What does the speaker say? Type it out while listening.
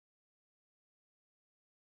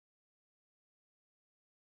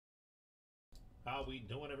How we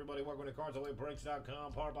doing, everybody? Welcome to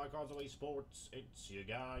CardsAwayBreaks.com, powered by Cards Away Sports. It's your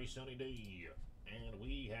guy, Sunny D, and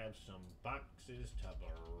we have some boxes to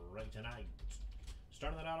break tonight.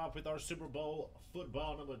 Starting it out off with our Super Bowl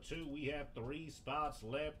football number 2. We have 3 spots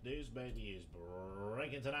left. This baby is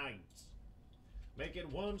breaking tonight. Make it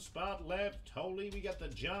 1 spot left. Holy, we got the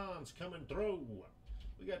Johns coming through.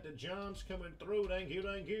 We got the Johns coming through. Thank you,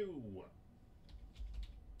 thank you.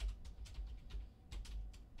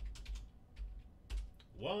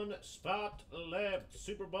 1 spot left.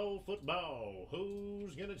 Super Bowl football.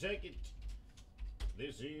 Who's going to take it?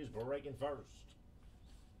 This is breaking first.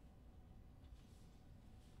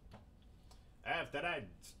 After that,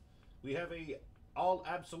 we have a all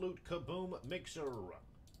absolute kaboom mixer.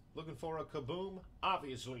 Looking for a kaboom?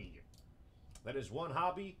 Obviously. That is 1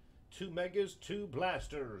 hobby, 2 megas, 2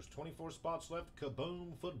 blasters. 24 spots left.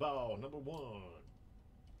 Kaboom football number 1.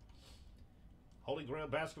 Holy Grail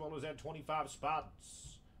basketball is at 25 spots.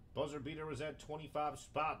 Buzzer beater is at 25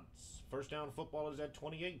 spots. First down football is at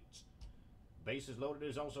 28. Bases loaded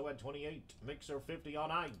is also at 28. Mixer 50 all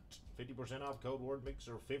night. 50% off, code word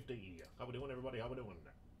Mixer 50. How we doing, everybody? How we doing?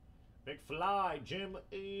 McFly, Jim,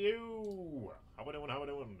 you. How we doing? How we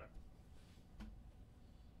doing?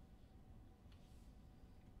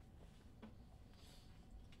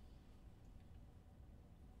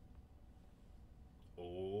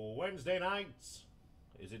 Wednesday nights.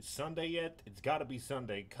 Is it Sunday yet? It's got to be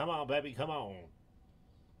Sunday. Come on, baby, come on.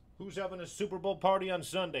 Who's having a Super Bowl party on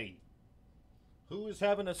Sunday? Who is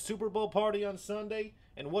having a Super Bowl party on Sunday?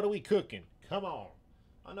 And what are we cooking? Come on.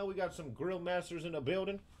 I know we got some grill masters in the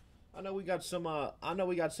building. I know we got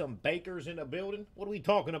some bakers in the building. What are we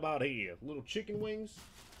talking about here? Little chicken wings?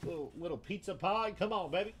 Little pizza pie? Come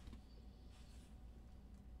on, baby.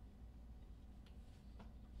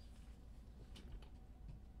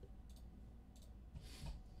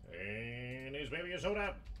 And his baby is sold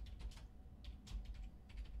out.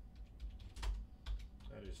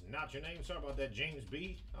 That is not your name. Sorry about that, James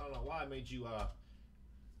B. I don't know why I made you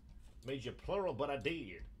plural, but I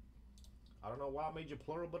did. I don't know why I made you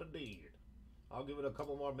plural, but I did. I'll give it a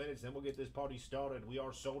couple more minutes, then we'll get this party started. We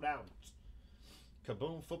are sold out.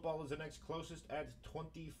 Kaboom football is the next closest at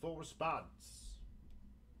 24 spots.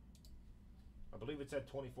 I believe it's at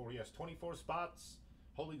 24. Yes, 24 spots.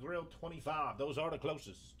 Holy Grail 25. Those are the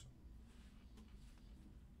closest.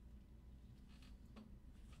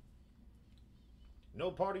 No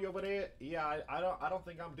party over there. Yeah, I don't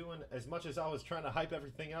think I'm doing as much as I was trying to hype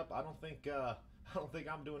everything up. I don't think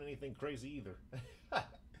I'm doing anything crazy either.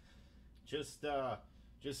 just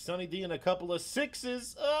Sunny D and a couple of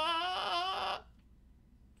 6s.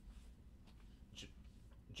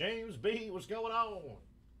 James B, what's going on?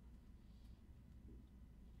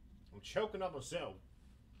 I'm choking on myself.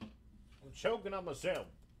 I'm choking on myself.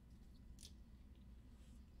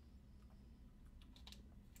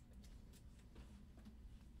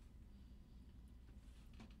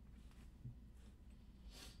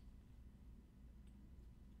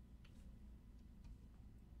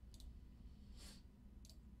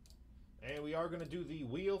 And we are going to do the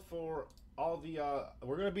wheel for all the,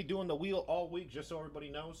 we're going to be doing the wheel all week, just so everybody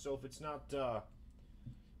knows. So if it's not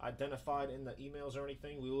identified in the emails or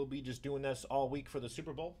anything, we will be just doing this all week for the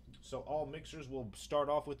Super Bowl. So all mixers will start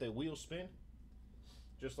off with a wheel spin,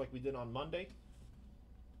 just like we did on Monday.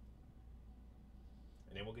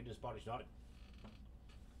 And then we'll get this party started.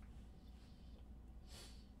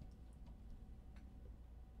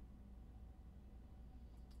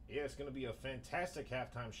 Yeah, it's going to be a fantastic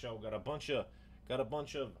halftime show. Got a bunch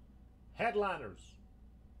of headliners.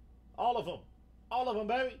 All of them,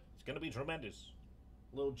 baby. It's going to be tremendous.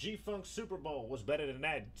 Little G-Funk Super Bowl was better than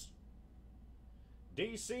that.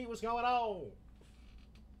 DC, what's going on?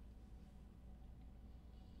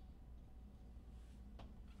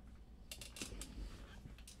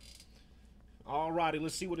 Alrighty,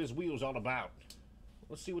 let's see what this wheel's all about.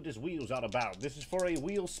 Let's see what this wheel's all about. This is for a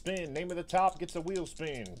wheel spin. Name of the top gets a wheel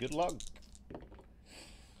spin. Good luck.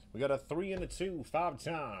 We got a 3 and a 2, 5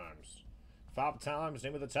 times. 5 times,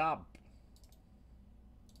 name of the top.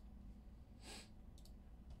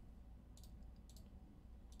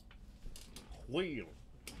 Wheel.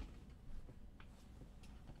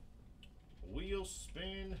 Wheel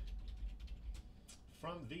spin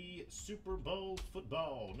from the Super Bowl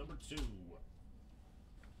football, number 2.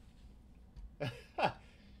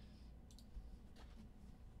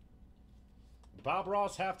 Bob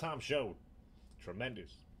Ross halftime show.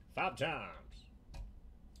 Tremendous. 5 times.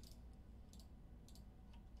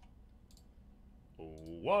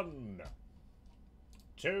 1,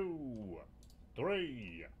 2,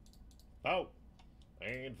 3, 4,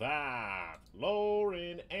 And 5.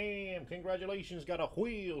 Lauren M. Congratulations. Got a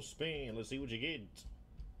wheel spin. Let's see what you get.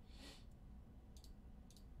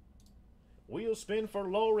 Wheel spin for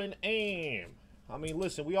Lauren M. I mean,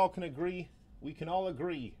 listen, we all can agree. We can all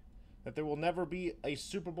agree that there will never be a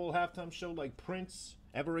Super Bowl halftime show like Prince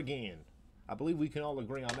ever again. I believe we can all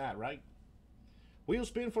agree on that, right? Wheel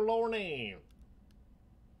spin for Lauren M.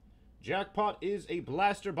 Jackpot is a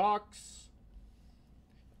blaster box.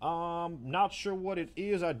 Not sure what it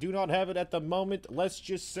is. I do not have it at the moment. Let's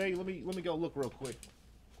just say, let me go look real quick.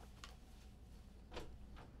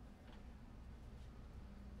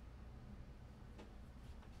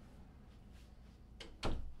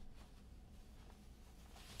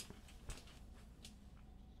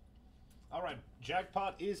 All right,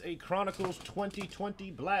 jackpot is a Chronicles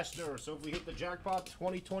 2020 blaster. So if we hit the jackpot,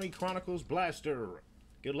 2020 Chronicles blaster.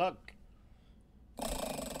 Good luck.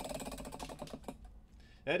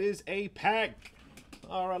 That is a pack.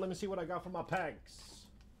 All right, let me see what I got for my packs.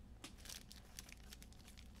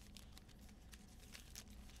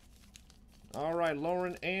 All right,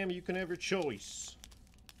 Lauren M., you can have your choice.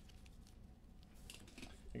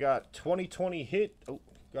 You got 2020 hit. Oh,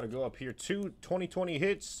 got to go up here. 2 2020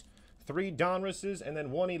 hits, 3 Donruses, and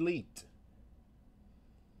then 1 Elite.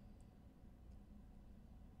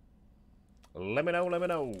 Let me know, let me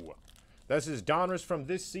know. This is Donruss from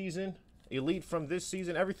this season. Elite from this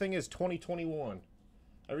season. Everything is 2021.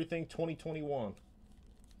 Everything 2021.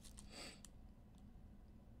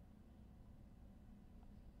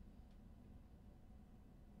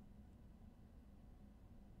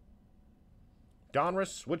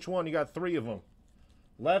 Donruss, which one? You got 3 of them.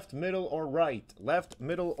 Left, middle, or right? Left,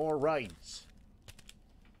 middle, or right?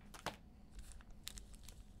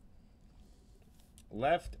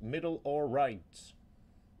 Left, middle, or right?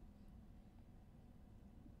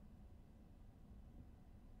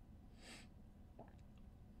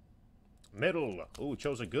 Middle. Ooh,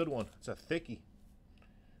 chose a good one. It's a thickie.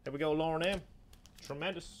 There we go, Lauren M.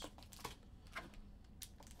 Tremendous.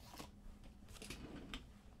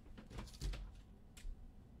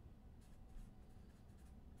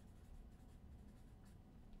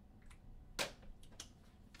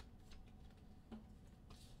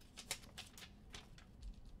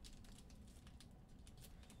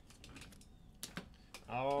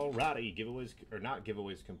 Alrighty, giveaways, or not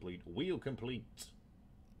giveaways complete. Wheel complete.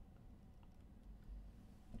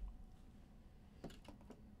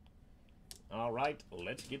 Alright,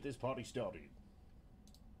 let's get this party started.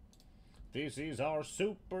 This is our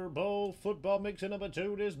Super Bowl football mixer number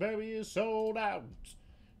 2. This baby is sold out.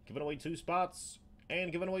 Giving away 2 spots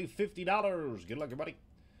and giving away $50. Good luck, everybody.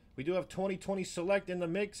 We do have 2020 select in the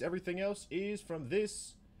mix. Everything else is from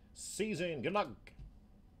this season. Good luck.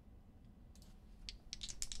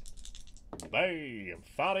 Bam!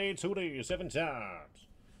 42 7 times.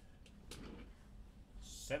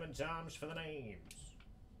 7 times for the names.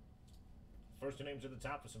 First 2 names at the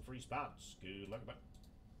top for some free spots. Good luck, everybody.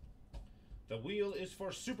 The wheel is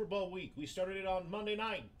for Super Bowl week. We started it on Monday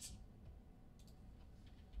night.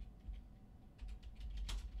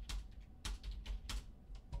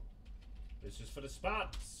 This is for the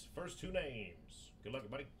spots. First 2 names. Good luck,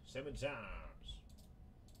 everybody. 7 times.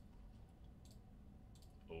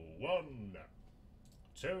 1,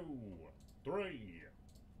 2, 3,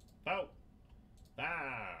 4, 5,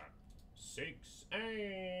 6,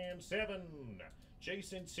 and 7.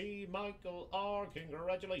 Jason T, Michael R,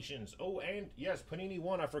 congratulations. Oh, and yes, Panini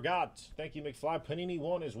won. I forgot. Thank you, McFly. Panini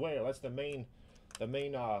won as well. That's the main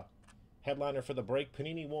headliner for the break.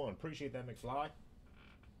 Panini won. Appreciate that, McFly.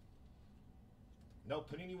 No,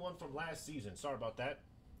 Panini won from last season. Sorry about that.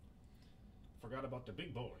 Forgot about the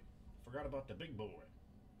big boy. Forgot about the big boy.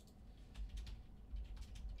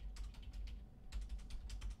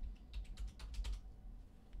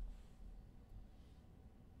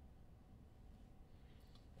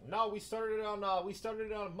 No, we started it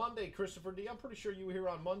on Monday, Christopher D. I'm pretty sure you were here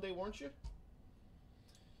on Monday, weren't you?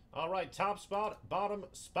 All right, top spot, bottom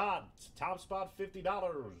spot. Top spot, $50.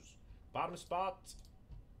 Bottom spot,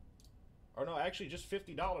 or no, actually just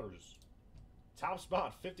 $50. Top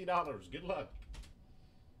spot, $50. Good luck.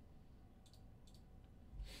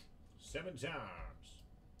 7 times.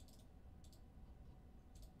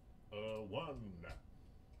 1,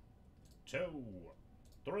 2,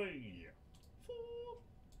 3, 4,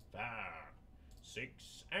 5,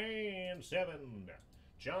 6, and 7.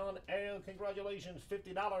 John L, congratulations,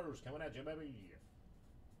 $50 coming at you, baby.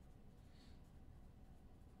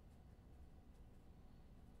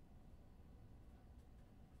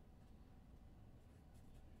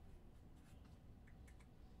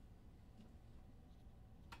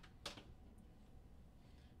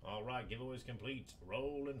 All right, giveaways complete.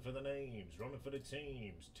 Rolling for the names, rolling for the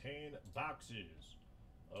teams. 10 boxes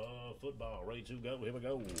of football ready to go. Here we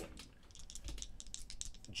go.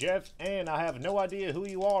 Jeff N, I have no idea who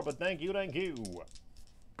you are, but thank you, thank you.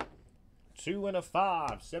 2 and a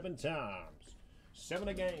 5, 7 times. 7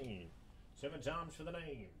 again. 7 times for the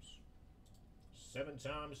names. 7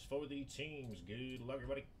 times for the teams. Good luck,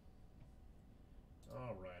 everybody.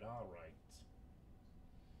 All right, all right.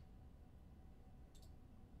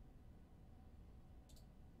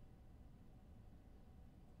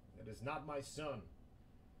 That is not my son.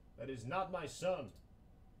 That is not my son.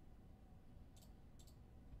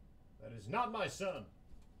 That is not my son.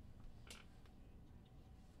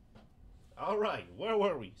 All right, where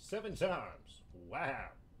were we? 7 times.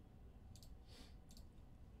 Wow.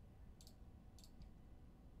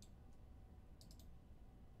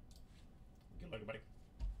 Good luck, everybody.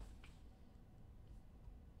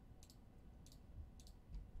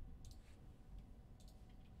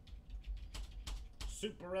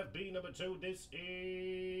 Super FB number 2. This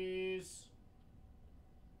is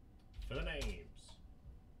for the names.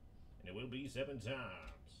 And it will be 7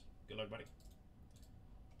 times. Good luck, buddy.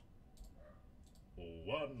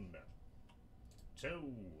 1, 2,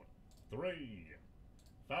 3,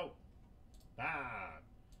 4, 5,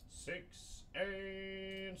 6,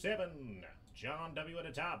 and 7. John W at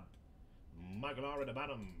the top. Michael R at the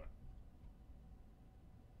bottom.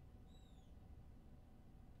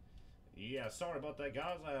 Yeah, sorry about that,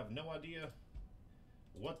 guys. I have no idea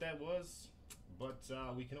what that was, but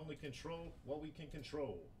we can only control what we can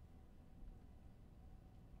control.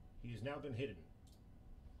 He's now been hidden.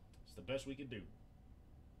 It's the best we can do.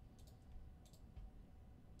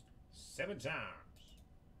 7 times.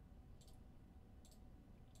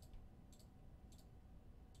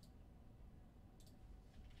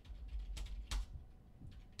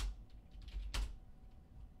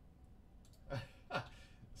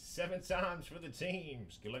 Seven times for the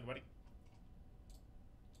teams. Good luck, buddy.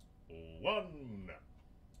 1,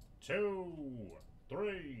 2,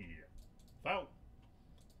 3, 4,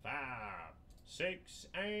 5, 6,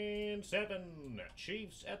 and 7.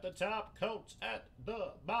 Chiefs at the top, Colts at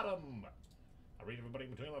the bottom. I read everybody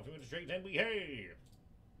between my fingers straight, and we have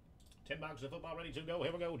 10 boxes of football ready to go.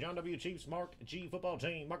 Here we go. John W. Chiefs, Mark G. Football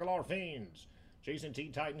Team, Michael R. Fins, Jason T.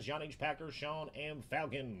 Titans, John H. Packers, Sean M.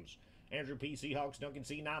 Falcons, Andrew P. Seahawks, Duncan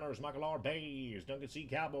C. Niners, Michael R. Bays, Duncan C.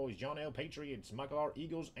 Cowboys, John L. Patriots, Michael R.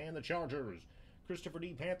 Eagles and the Chargers, Christopher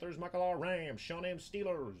D. Panthers, Michael R. Rams, Sean M.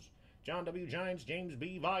 Steelers, John W. Giants, James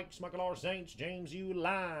B. Vikes, Michael R. Saints, James U.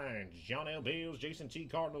 Lions, John L. Bills, Jason T.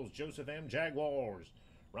 Cardinals, Joseph M. Jaguars,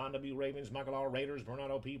 Ron W. Ravens, Michael R. Raiders,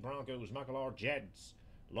 Bernardo P. Broncos, Michael R. Jets,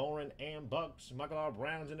 Lauren M. Bucks, Michael R.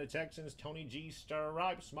 Browns and the Texans, Tony G.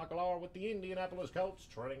 Stripes, Michael R. with the Indianapolis Colts.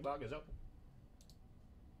 Trading block is open.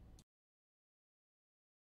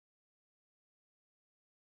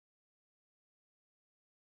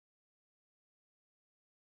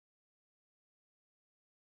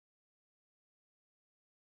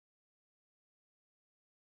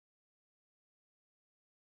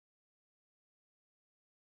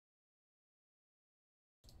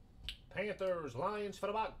 Panthers, Lions for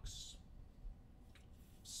the Bucks.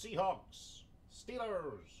 Seahawks,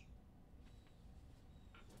 Steelers.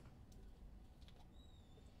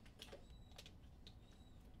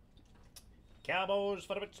 Cowboys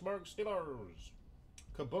for the Pittsburgh Steelers.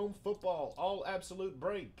 Kaboom Football, all absolute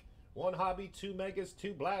break. 1 hobby, 2 megas,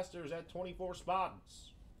 2 blasters at 24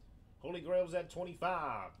 spots. Holy Grails at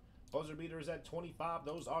 25. Buzzer beaters at 25.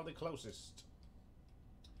 Those are the closest.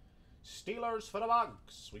 Steelers for the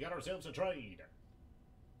Bucks. We got ourselves a trade.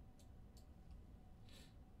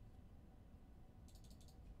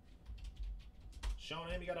 Sean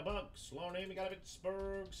Amy got a Bucks. Lauren Amy got a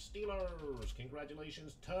Pittsburgh Steelers.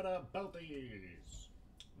 Congratulations to the Belties.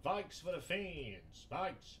 Vikes for the fans.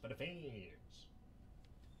 Vikes for the fans.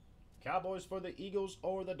 Cowboys for the Eagles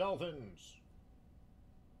or the Dolphins.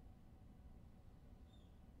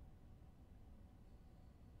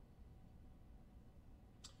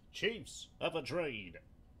 Chiefs of a trade.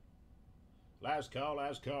 Last call,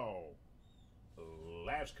 last call.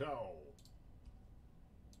 Last call.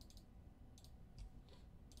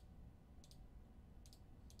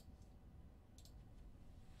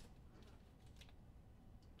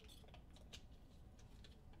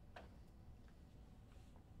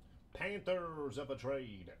 Panthers of a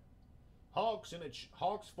trade. Hawks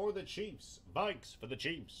for the Chiefs. Vikes for the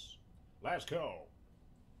Chiefs. Last call.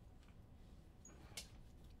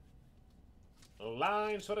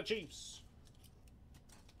 Lions for the Chiefs.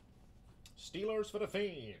 Steelers for the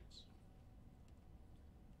fans.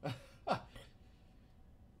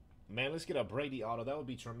 Man, let's get a Brady auto. That would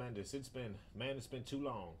be tremendous. It's been too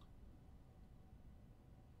long.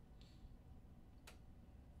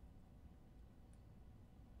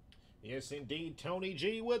 Yes, indeed, Tony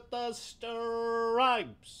G with the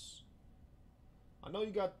stripes. I know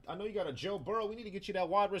you got a Joe Burrow. We need to get you that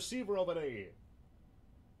wide receiver over there.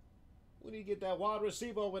 We need to get that wide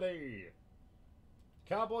receiver over there.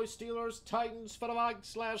 Cowboys, Steelers, Titans for the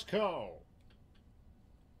Mike/Co.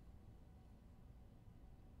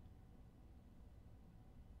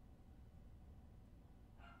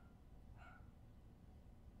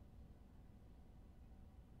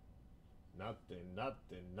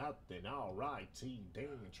 Nothing. All right, T. Dang,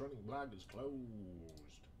 training block is closed.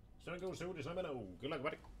 So go so just let me know. Good luck,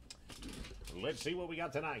 buddy. Let's see what we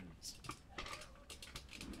got tonight.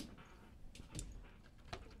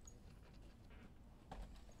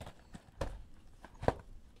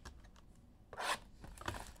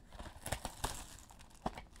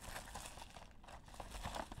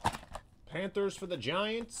 Panthers for the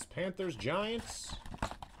Giants. Panthers, Giants.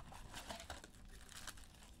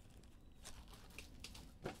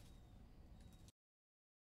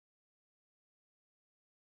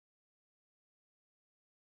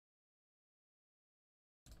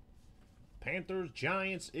 Panthers,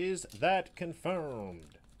 Giants, is that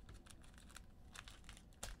confirmed?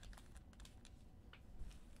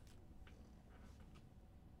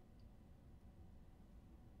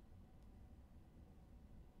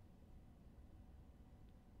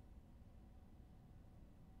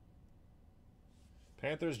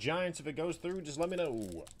 Panthers, Giants, if it goes through, just let me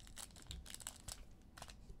know.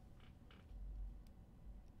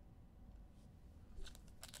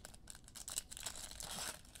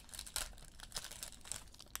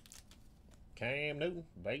 Cam Newton,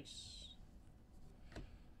 base.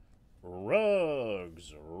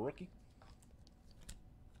 Ruggs, rookie.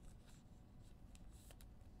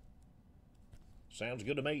 Sounds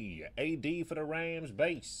good to me. AD for the Rams,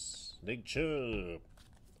 base. Nick Chubb.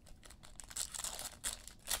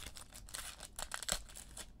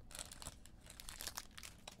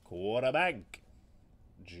 Quarterback,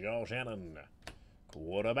 Josh Allen.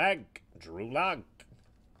 Quarterback, Drew Lock.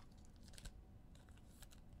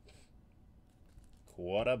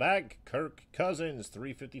 Quarterback, Kirk Cousins,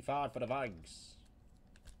 355 for the Vikes.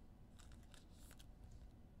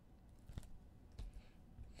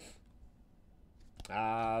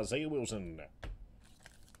 Isaiah Wilson.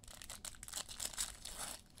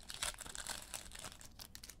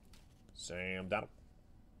 Sam Donald.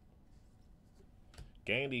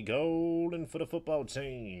 Gandy Golden for the football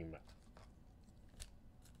team.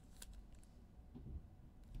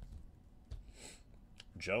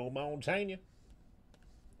 Joe Montana.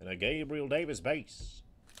 And a Gabriel Davis base.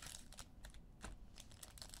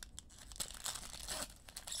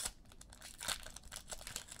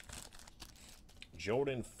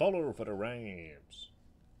 Jordan Fuller for the Rams.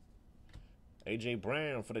 A.J.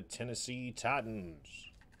 Brown for the Tennessee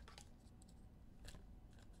Titans.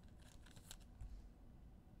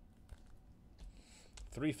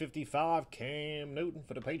 .355 Cam Newton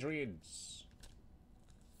for the Patriots.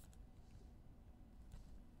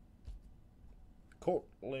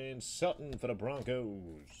 Cortland Sutton for the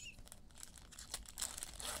Broncos.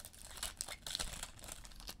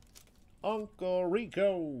 Uncle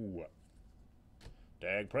Rico.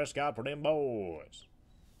 Dak Prescott for them boys.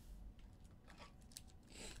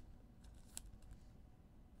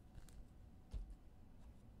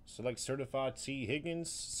 Select Certified T.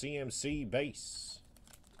 Higgins, CMC base.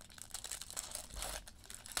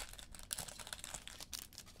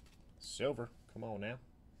 Silver, come on now.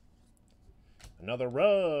 Another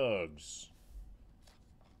Ruggs.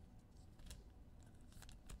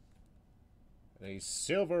 A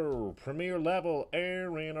silver premier level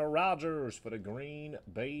Aaron Rodgers for the Green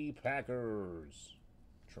Bay Packers.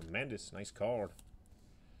 Tremendous, nice card.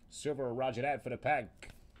 Silver Roger that for the Pack.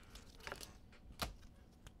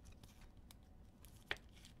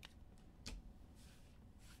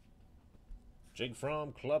 Jake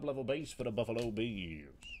Fromm, club level base for the Buffalo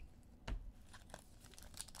Bills.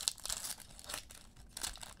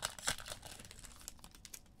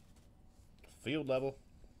 Field level.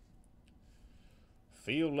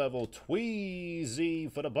 Field level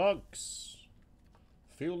Tweezy for the Bucks.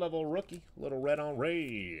 Field level rookie. Little red on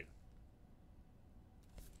red.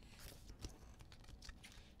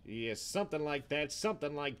 Yeah, something like that.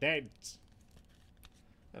 Something like that.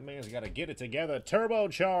 That man's got to get it together.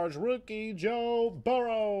 Turbocharged rookie Joe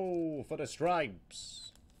Burrow for the Stripes.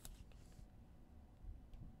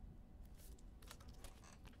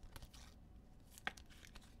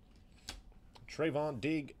 Trayvon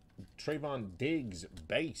Trayvon Diggs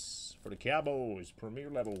base for the Cowboys, premier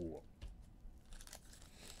level.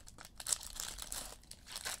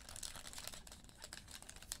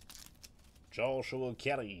 Joshua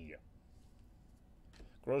Kelly.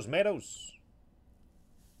 Gross Meadows.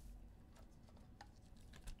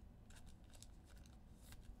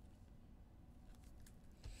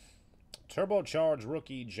 Turbocharged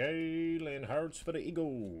rookie Jalen Hurts for the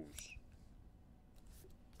Eagles.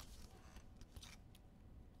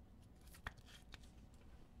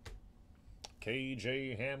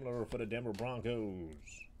 KJ Hamler for the Denver Broncos.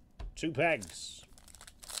 2 packs.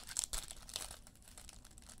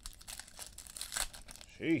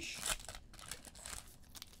 Sheesh.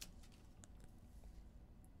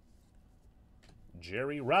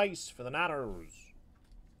 Jerry Rice for the Niners.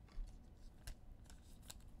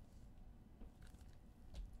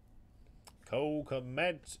 Cole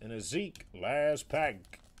Kmet and a Zeke last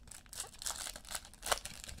pack.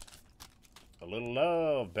 A little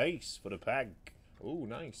love base for the pack. Ooh,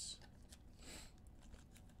 nice.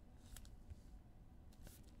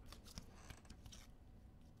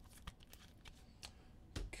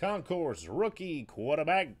 Concourse rookie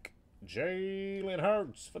quarterback Jalen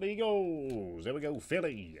Hurts for the Eagles. There we go,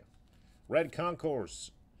 Philly. Red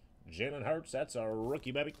Concourse Jalen Hurts. That's our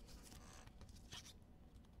rookie, baby.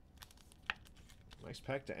 Nice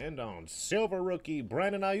pack to end on. Silver rookie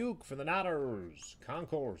Brandon Ayuk for the Niners.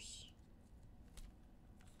 Concourse.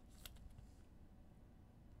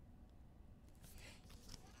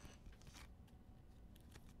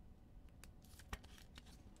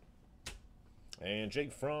 And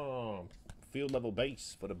Jake Fromm, field level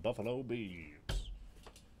base for the Buffalo Bills.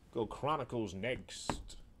 Go Chronicles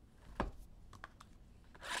next.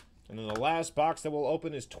 And then the last box that we'll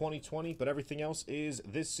open is 2020, but everything else is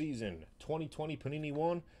this season. 2020 Panini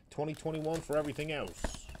 1, 2021 for everything else.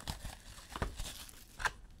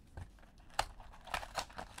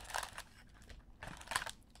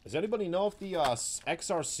 Does anybody know if the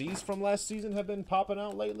XRCs from last season have been popping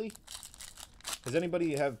out lately?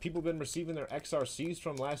 Have people been receiving their XRCs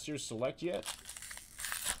from last year's select yet?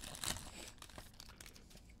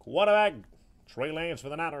 Quarterback, Trey Lance for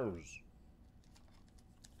the Niners.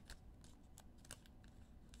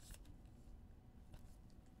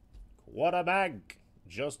 Quarterback,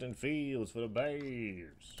 Justin Fields for the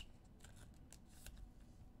Bears.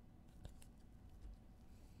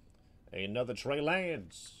 Another Trey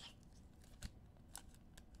Lance.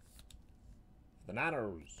 The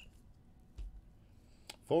Niners.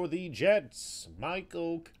 For the Jets,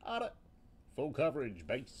 Michael Carter. Full coverage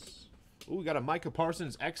base. Ooh, we got a Micah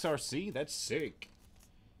Parsons XRC. That's sick.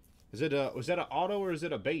 Was that an auto or is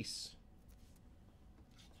it a base?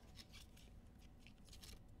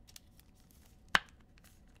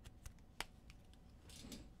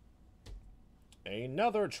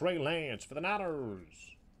 Another Trey Lance for the Niners.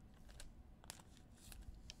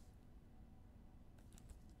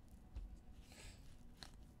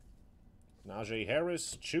 Najee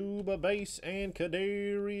Harris, Chuba base, and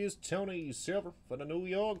Kadarius Toney silver for the New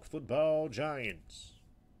York Football Giants.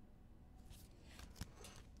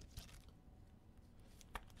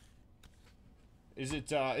 Is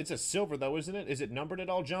it? It's a silver though, isn't it? Is it numbered at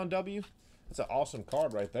all, John W? That's an awesome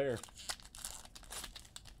card right there.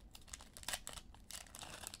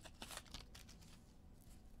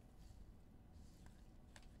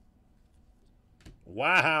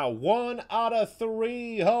 Wow, 1 out of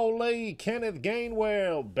 3. Holy, Kenneth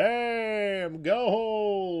Gainwell. Bam,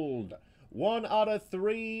 gold. 1 out of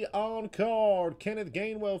 3 on card. Kenneth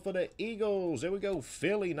Gainwell for the Eagles. There we go,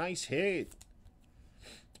 Philly. Nice hit.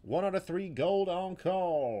 1 out of 3 gold on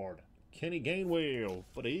card. Kenny Gainwell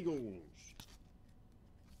for the Eagles.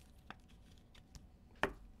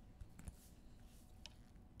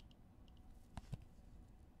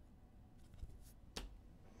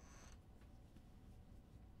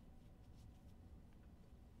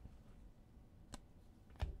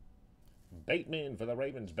 Bateman for the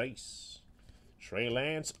Ravens base. Trey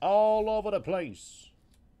Lance all over the place.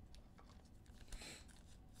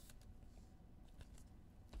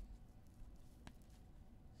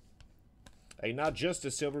 Hey, not just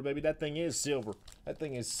a silver, baby. That thing is silver. That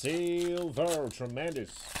thing is silver.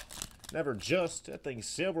 Tremendous. Never just. That thing's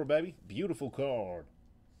silver, baby. Beautiful card.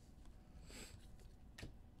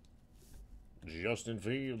 Justin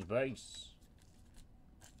Fields base.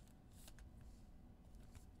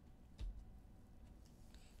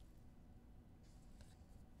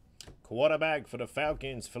 Quarterback for the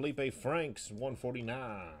Falcons, Felipe Franks,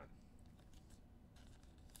 149.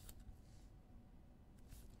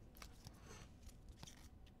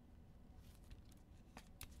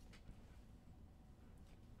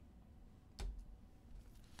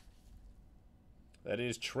 That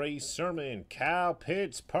is Trey Sermon. Kyle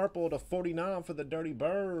Pitts, purple to 49 for the Dirty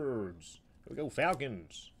Birds. Here we go,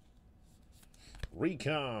 Falcons.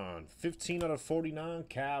 Recon, 15 out of 49,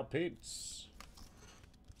 Kyle Pitts.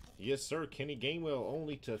 Yes, sir. Kenny Gainwell,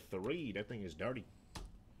 only to 3. That thing is dirty.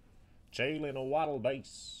 Jalen Waddle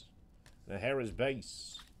base. The Harris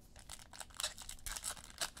base.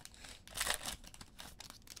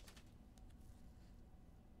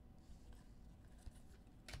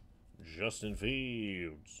 Justin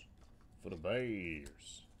Fields for the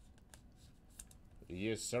Bears.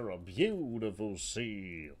 Yes, sir. A beautiful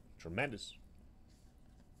seal. Tremendous.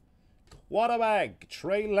 Quarterback,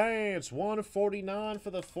 Trey Lance, 149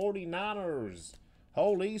 for the 49ers.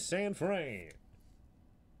 Holy San Fran.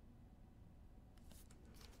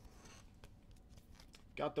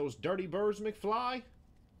 Got those dirty birds, McFly?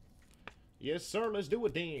 Yes, sir. Let's do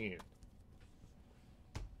it then.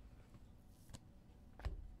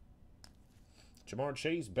 Jamar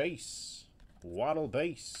Chase, base. Waddle,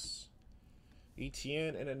 base.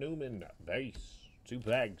 Etienne and a Newman, base. 2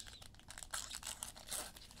 bags.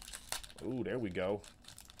 Ooh, there we go.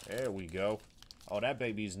 There we go. Oh, that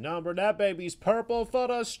baby's numbered. That baby's purple for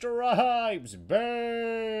the stripes.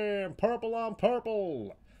 Bam! Purple on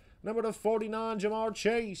purple. Number to 49, Jamar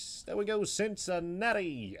Chase. There we go,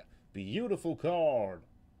 Cincinnati. Beautiful card.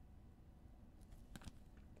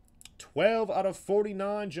 12 out of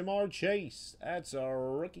 49, Jamar Chase. That's a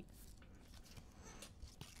rookie.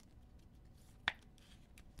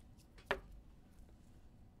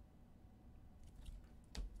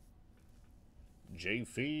 Jay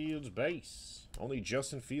Fields, base. Only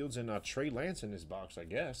Justin Fields and Trey Lance in this box, I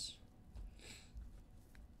guess.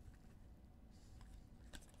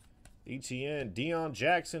 ETN, Deion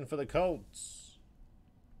Jackson for the Colts.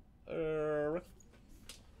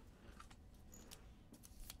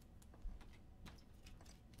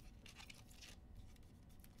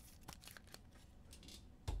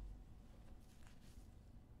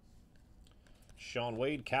 Sean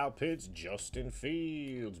Wade, Kyle Pitts, Justin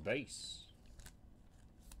Fields, base.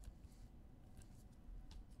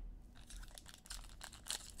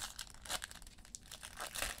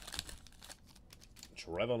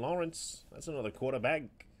 Trevor Lawrence, that's another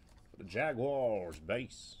quarterback for the Jaguars,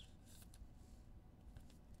 base.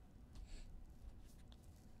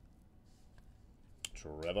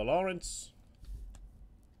 Trevor Lawrence.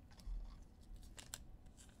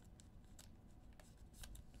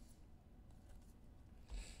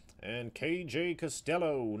 And KJ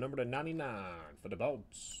Costello, number to 99 for the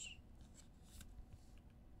Bolts.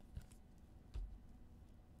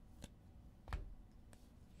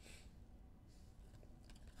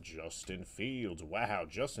 Justin Fields. Wow,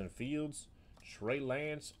 Justin Fields, Trey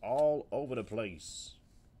Lance, all over the place.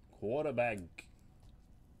 Quarterback.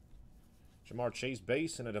 Jamar Chase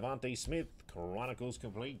base and a Devontae Smith. Chronicles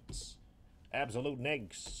completes. Absolute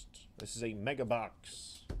next. This is a mega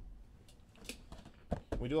box.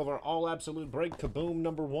 We do have our all absolute break. Kaboom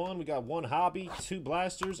number 1. We got 1 hobby, 2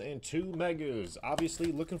 blasters, and 2 megas.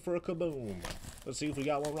 Obviously looking for a kaboom. Let's see if we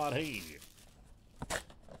got one right here.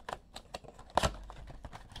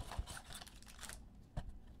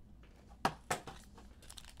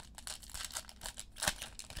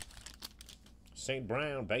 St.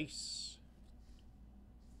 Brown base.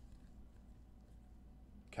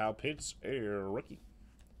 Kyle Pitts, air rookie.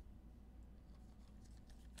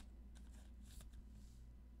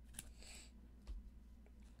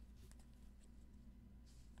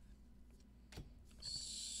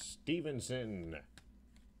 Stevenson.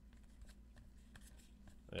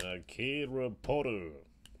 And a Kid Reporter.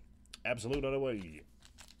 Absolute other way.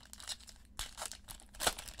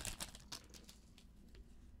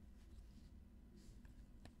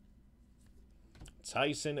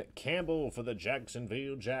 Tyson Campbell for the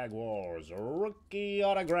Jacksonville Jaguars. Rookie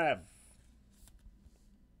autograph.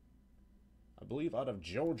 I believe out of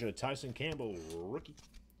Georgia, Tyson Campbell, rookie.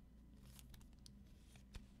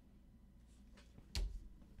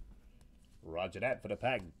 Roger that for the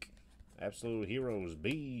pack. Absolute Heroes,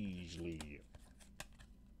 Beasley.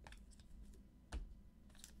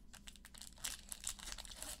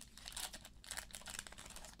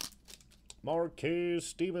 Marquez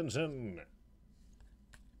Stevenson.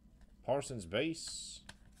 Parsons base.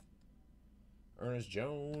 Ernest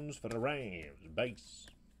Jones for the Rams base.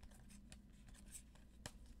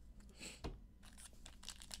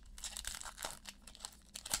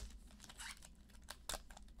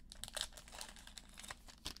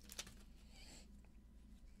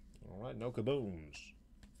 All right, no kabooms.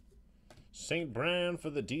 St. Brown for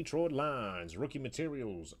the Detroit Lions. Rookie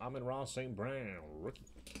materials. Amon-Ra St. Brown, rookie.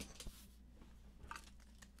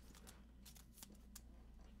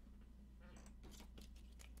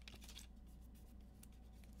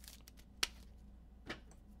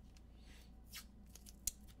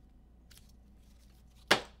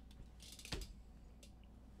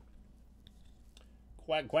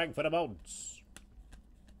 quack, quack for the Bolts.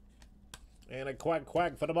 And a quack,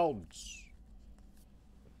 quack for the Bolts.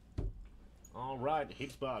 All right,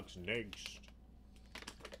 Hitbox next.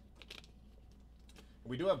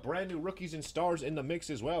 We do have brand new rookies and stars in the mix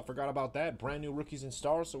as well. Forgot about that. Brand new rookies and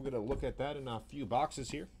stars. So we're going to look at that in a few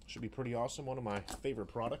boxes here. Should be pretty awesome. One of my favorite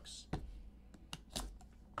products.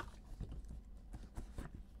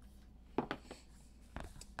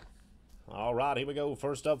 All right, here we go.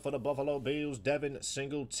 First up for the Buffalo Bills, Devin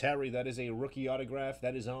Singletary. That is a rookie autograph.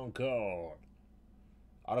 That is on card.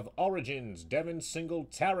 Out of Origins, Devin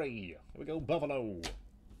Singletary. Here we go, Buffalo.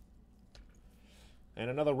 And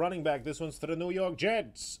another running back. This one's for the New York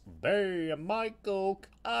Jets. Bam, Michael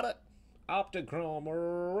Carter. Optichrome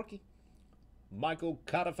rookie. Michael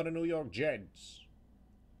Carter for the New York Jets.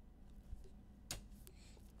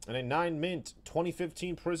 And a 9 mint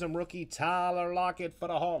 2015 Prism rookie, Tyler Lockett for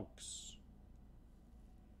the Hawks.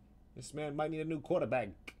 This man might need a new quarterback.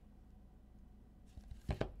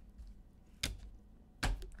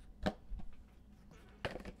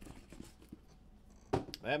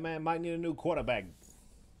 That man might need a new quarterback.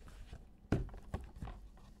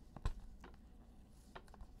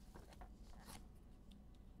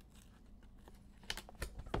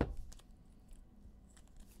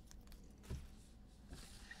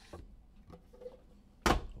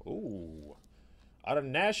 Ooh. Out of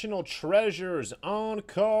National Treasures on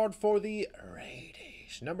card for the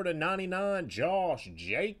Raiders. Number to 99, Josh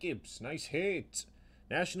Jacobs. Nice hit.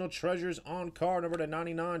 National Treasures on card, number to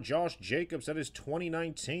 99, Josh Jacobs. That is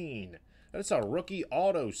 2019. That's a rookie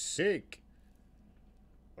auto. Sick.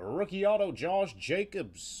 Rookie auto, Josh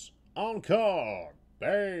Jacobs on card.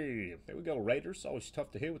 Bam. There we go, Raiders. Always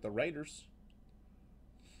tough to hit with the Raiders.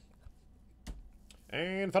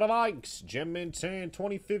 And for the Vikes, Gem Mint 10,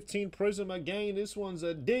 2015 Prism again. This one's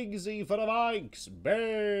a Diggsy for the Vikes.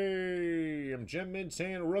 Bam! Gem Mint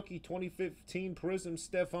 10 rookie 2015 Prism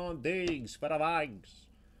Stephon Diggs for the Vikes.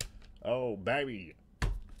 Oh, baby.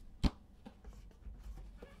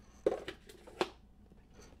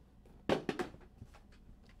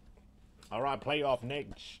 All right, playoff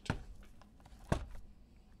next.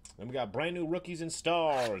 Then we got brand new rookies and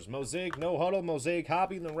stars. Mosaic No Huddle, Mosaic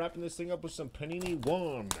Hobby. And then wrapping this thing up with some Panini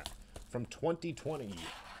 1 from 2020.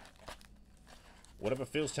 Whatever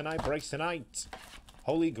feels tonight, breaks tonight.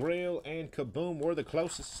 Holy Grail and Kaboom were the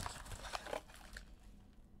closest.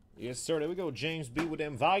 Yes, sir. There we go. James B with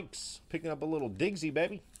them Vikes. Picking up a little Diggsy,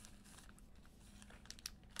 baby.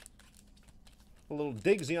 A little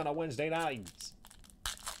Diggsy on a Wednesday night.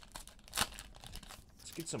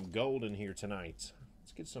 Let's get some gold in here tonight.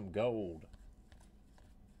 Let's get some gold.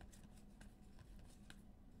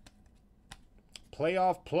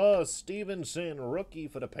 Playoff Plus, Stevenson, rookie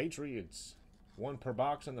for the Patriots. 1 per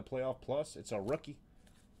box on the Playoff Plus. It's a rookie.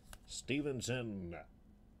 Stevenson.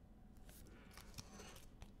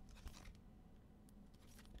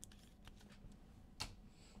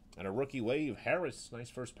 And a rookie wave, Harris. Nice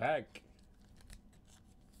first pack.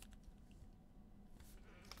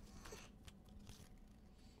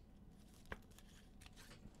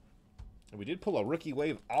 And we did pull a rookie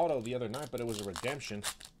wave auto the other night, but it was a redemption.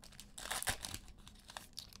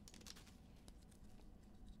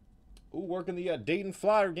 Ooh, working the Dayton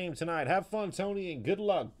Flyer game tonight. Have fun, Tony, and good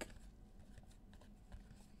luck.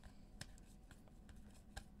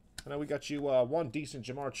 I know we got you one decent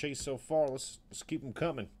Jamar Chase so far. Let's keep them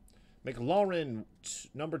coming. McLaurin,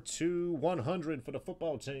 number 2, 100 for the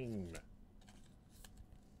football team.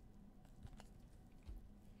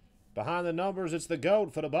 Behind the numbers, it's the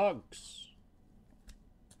GOAT for the Bucks.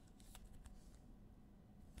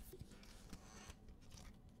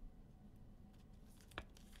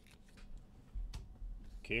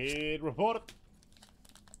 Kid Reporter.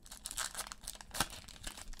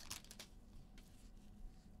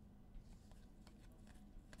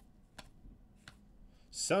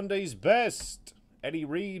 Sunday's best, Eddie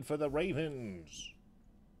Reed for the Ravens.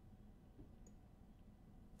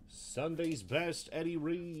 Sunday's best, Eddie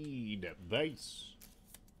Reed, base.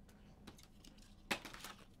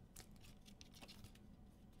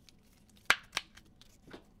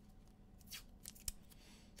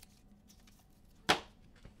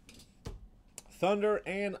 Thunder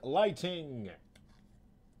and Lighting.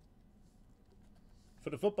 For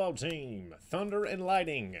the football team, Thunder and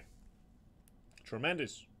Lighting.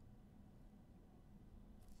 Tremendous.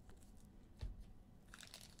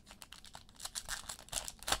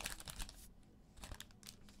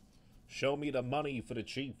 Show me the money for the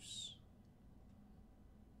Chiefs.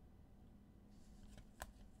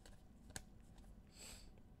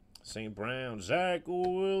 St. Brown, Zach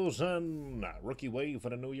Wilson. Rookie wave for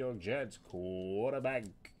the New York Jets. Quarterback.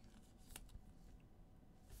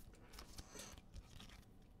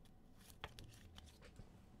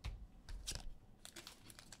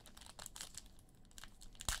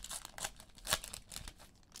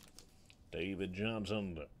 David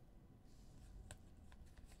Johnson.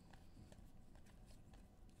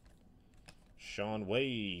 Sean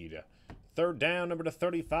Wade. Third down, number to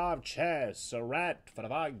 35, Chaz Surratt for the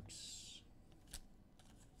Vikes.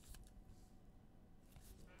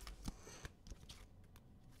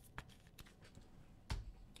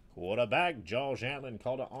 Quarterback, Josh Allen,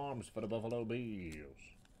 call to arms for the Buffalo Bills.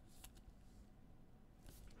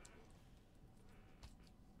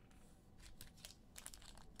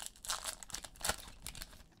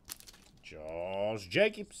 Josh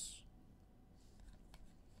Jacobs.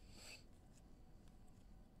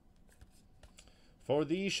 For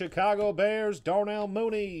the Chicago Bears, Darnell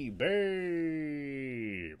Mooney.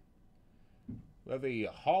 Bear. We have a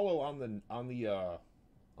hollow on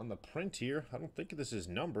the print here. I don't think this is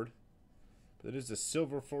numbered, but it is the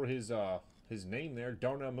silver for his name there.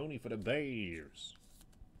 Darnell Mooney for the Bears.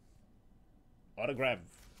 Autograph,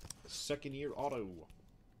 second year auto.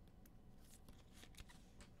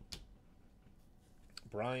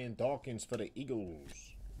 Brian Dawkins for the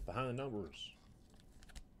Eagles. Behind the numbers.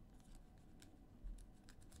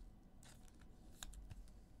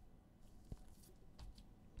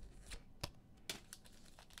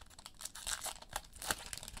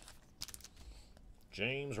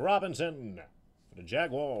 James Robinson for the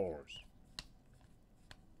Jaguars.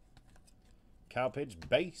 Kyle Pitts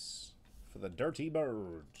base for the Dirty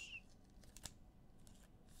Birds.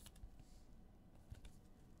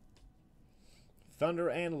 Thunder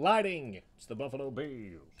and Lighting. It's the Buffalo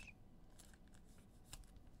Bills.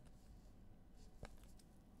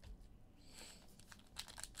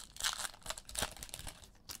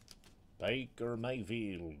 Baker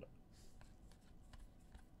Mayfield.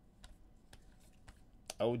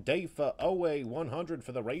 Odafe Owe 100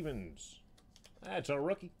 for the Ravens. That's a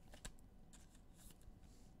rookie.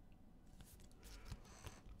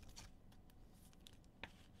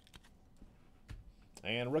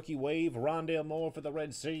 And rookie wave, Rondale Moore for the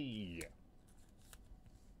Red Sea.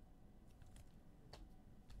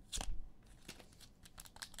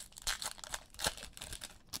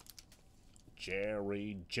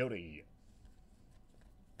 Jerry Jeudy.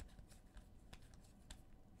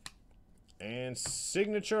 And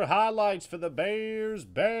signature highlights for the Bears.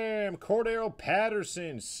 Bam! Cordero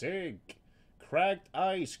Patterson. Sig. Cracked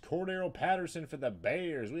ice. Cordero Patterson for the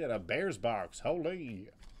Bears. We had a Bears box. Holy.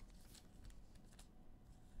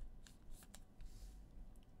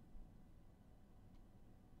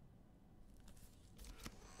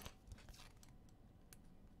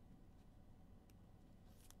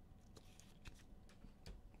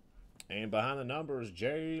 And behind the numbers,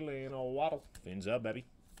 Jalen Waddle. Fins up, baby.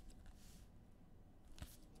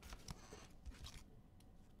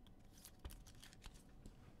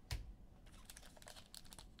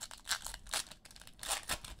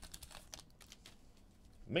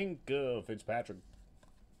 Minka Fitzpatrick.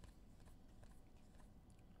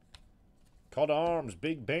 Call to arms,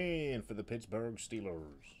 Big Ben for the Pittsburgh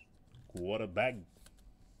Steelers. Quarterback.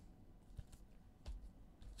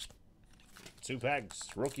 2 packs.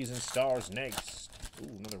 Rookies and Stars next.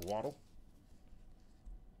 Ooh, another Waddle.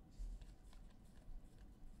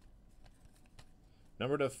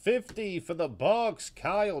 Number to 50 for the Bucks,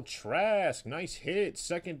 Kyle Trask. Nice hit.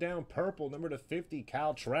 Second down purple. Number to 50,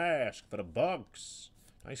 Kyle Trask for the Bucks.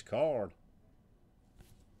 Nice card.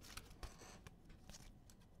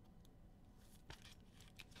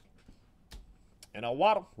 And a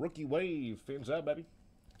Waddle. Rookie wave. Fins up, baby.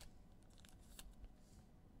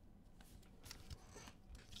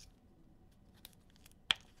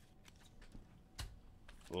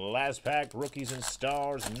 Last pack, Rookies and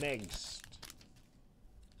Stars next.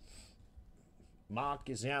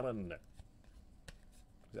 Marcus Allen.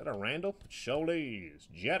 Is that a Randall? Shoulies.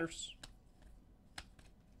 Jetters.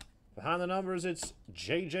 Behind the numbers, it's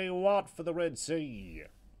J.J. Watt for the Red Sea.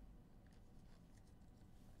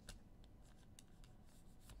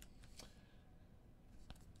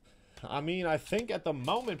 I mean, I think at the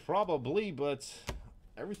moment probably, but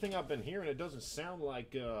everything I've been hearing, it doesn't sound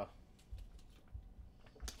like they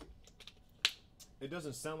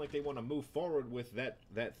want to move forward with that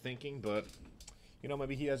thinking. But you know,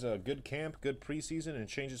 maybe he has a good camp, good preseason, and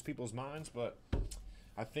changes people's minds. But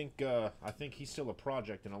I think he's still a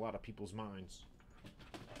project in a lot of people's minds.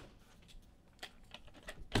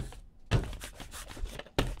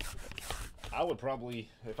 I would probably,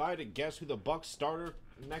 if I had to guess who the Bucs starter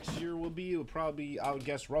next year will be, it would probably be, I would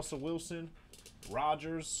guess Russell Wilson,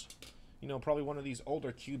 Rodgers, you know, probably one of these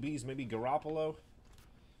older QBs, maybe Garoppolo.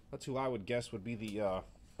 That's who I would guess would be the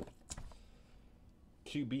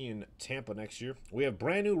QB in Tampa next year. We have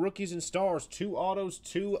brand new Rookies and Stars, 2 autos,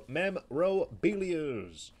 2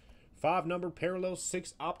 memorabilias. 5 number parallel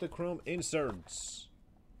 6 Optichrome inserts.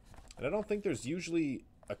 And I don't think there's usually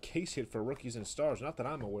a case hit for rookies and stars. Not that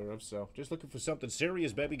I'm aware of, so just looking for something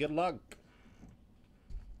serious, baby. Good luck.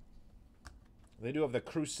 They do have the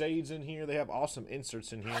Crusades in here. They have awesome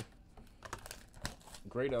inserts in here.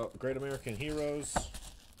 Great American Heroes.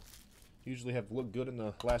 Usually have looked good in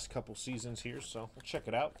the last couple seasons here, so we'll check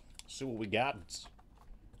it out. See what we got.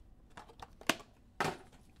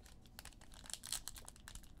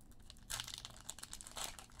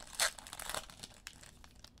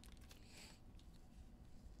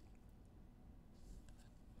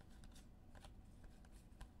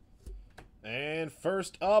 And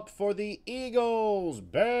first up for the Eagles,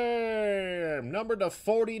 bam! Number to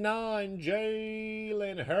 49,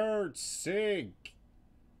 Jalen Hurts, sick.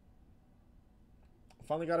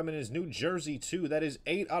 Finally got him in his new jersey, too. That is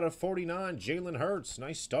 8 out of 49, Jalen Hurts.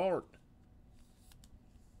 Nice start.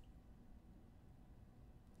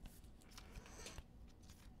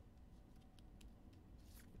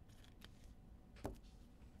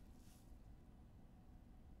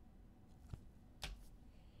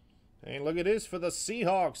 And look at this for the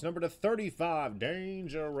Seahawks, number to 35,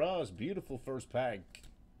 Dangerous. Beautiful first pack.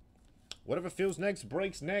 Whatever feels next,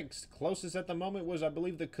 breaks next. Closest at the moment was, I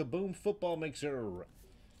believe, the Kaboom Football Mixer.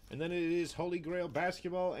 And then it is Holy Grail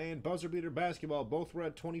Basketball and Buzzer Beater Basketball. Both were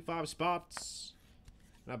at 25 spots.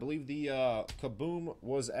 And I believe the Kaboom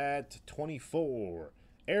was at 24.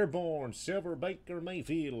 Airborne, Silver Baker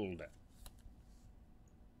Mayfield.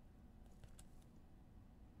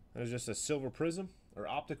 That is just a silver prism. Or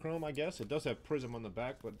Optichrome, I guess. It does have Prism on the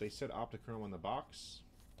back, but they said Optichrome on the box.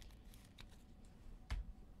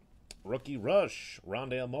 Rookie Rush,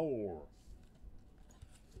 Rondale Moore.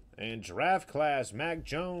 And Draft Class, Mac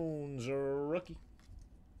Jones, a rookie.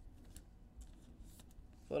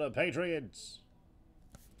 For the Patriots.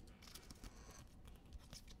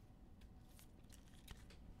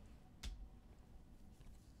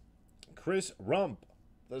 Chris Rump,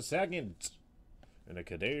 the second. And a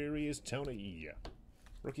Kadarius Toney.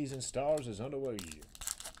 Rookies and Stars is underway.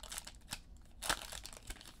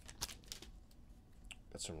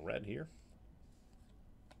 Got some red here.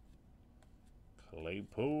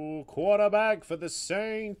 Claypool, quarterback for the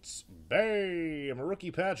Saints. Bam! A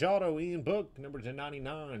rookie patch auto, Ian Book, number to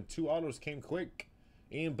 99. 2 autos came quick.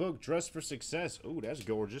 Ian Book, dressed for success. Ooh, that's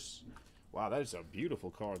gorgeous. Wow, that is a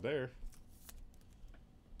beautiful card there.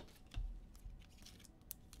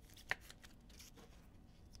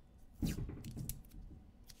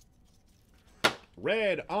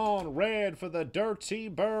 Red on red for the Dirty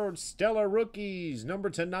Birds. Stellar Rookies.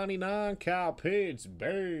 Number to 99, Kyle Pitts.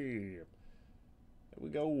 Bam. There we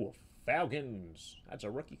go. Falcons. That's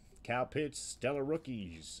a rookie. Kyle Pitts, Stellar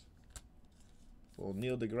Rookies. A little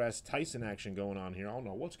Neil deGrasse Tyson action going on here. I don't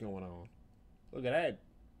know what's going on. Look at that.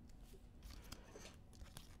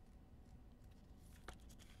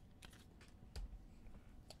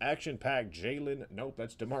 Action pack, Jalen. Nope,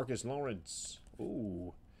 that's DeMarcus Lawrence.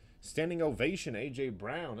 Ooh. Standing ovation, A.J.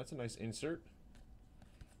 Brown. That's a nice insert.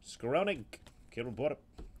 Skoronik. Kittle bought it.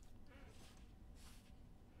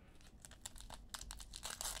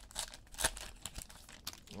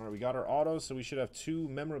 All right, we got our autos, so we should have 2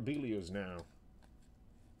 memorabilias now.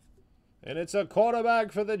 And it's a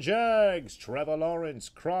quarterback for the Jags. Trevor Lawrence.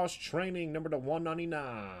 Cross-training, number to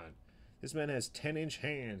 199. This man has 10-inch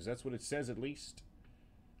hands. That's what it says, at least.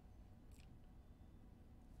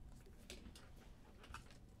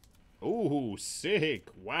 Ooh, sick.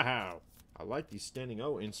 Wow. I like these standing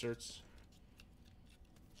O inserts.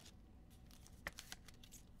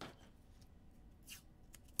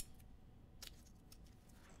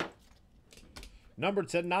 Number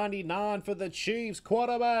to 99 for the Chiefs.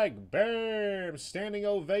 Quarterback. Bam. Standing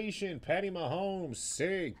ovation. Patty Mahomes.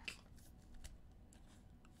 Sick.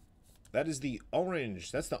 That is the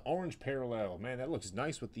orange. That's the orange parallel. Man, that looks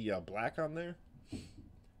nice with the black on there.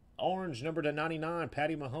 Orange, number to 99,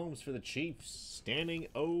 Patty Mahomes for the Chiefs. Standing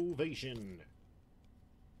ovation.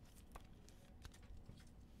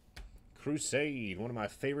 Crusade, one of my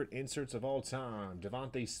favorite inserts of all time.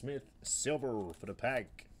 Devontae Smith, silver for the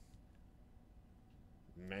pack.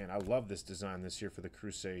 Man, I love this design this year for the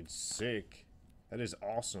Crusade. Sick. That is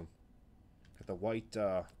awesome. Got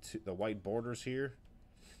the white borders here.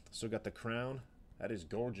 Still got the crown. That is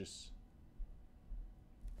gorgeous.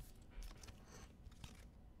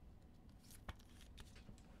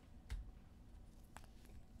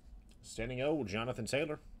 Standing O, Jonathan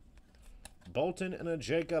Taylor. Bolton and a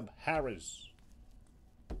Jacob Harris.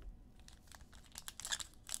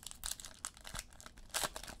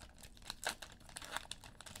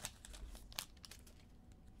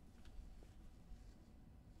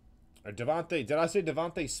 Or Devontae, did I say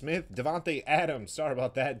Devontae Smith? Devontae Adams. Sorry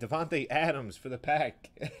about that. Devontae Adams for the pack.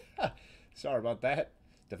 Sorry about that.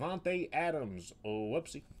 Devontae Adams. Oh,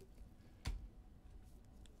 whoopsie.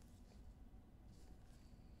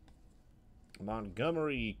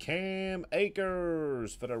 Montgomery, Cam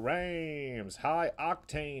Akers for the Rams. High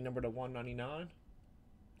octane, number to 199.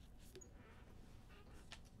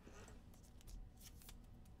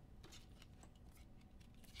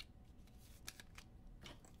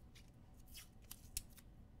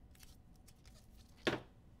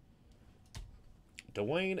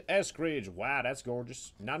 Dwayne Eskridge. Wow, that's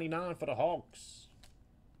gorgeous. 99 for the Hawks.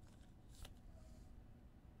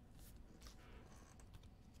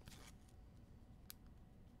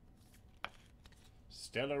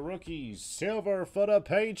 Stellar rookies. Silver for the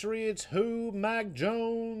Patriots. Who? Mac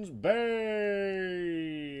Jones. Bam.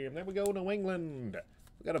 There we go, New England.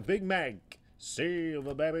 We got a Big Mac.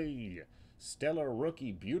 Silver, baby. Stellar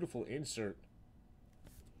rookie. Beautiful insert.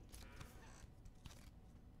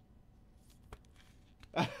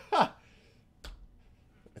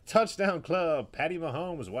 Touchdown Club. Patty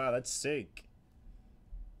Mahomes. Wow, that's sick.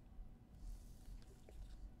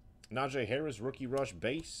 Najee Harris. Rookie Rush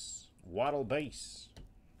base. Waddle base.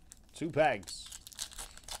 2 packs.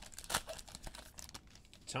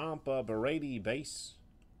 Tampa Brady base.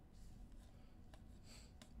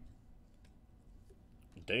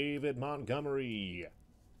 David Montgomery.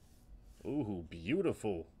 Ooh,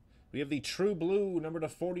 beautiful. We have the True Blue, number to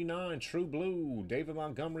 49, True Blue. David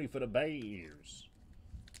Montgomery for the Bears.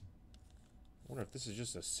 I wonder if this is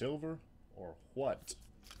just a silver or what.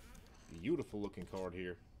 Beautiful looking card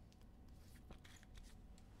here.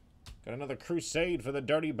 Got another Crusade for the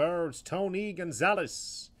Dirty Birds. Tony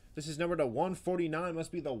Gonzalez. This is number to 149.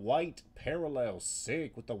 Must be the white parallel.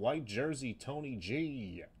 Sick with the white jersey. Tony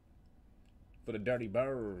G. For the Dirty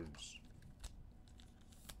Birds.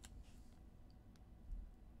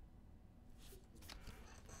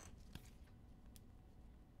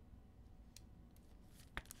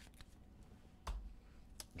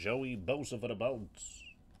 Joey Bosa for the Boats.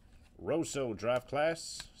 Rosso draft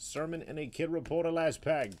class. Sermon and a Kid Reporter last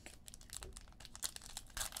pack.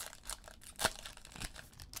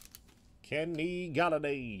 Kenny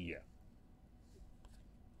Galladay.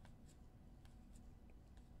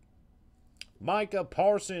 Micah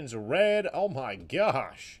Parsons, red. Oh my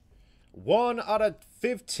gosh. 1 out of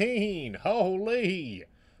 15. Holy.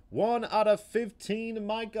 1 out of 15.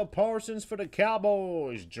 Micah Parsons for the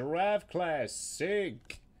Cowboys. Giraffe class.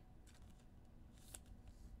 Sick.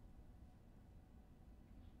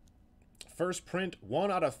 First print, 1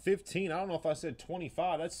 out of 15. I don't know if I said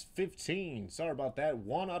 25. That's 15. Sorry about that.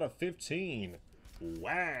 1 out of 15.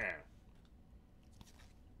 Wow.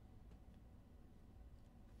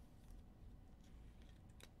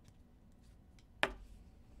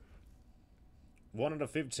 One out of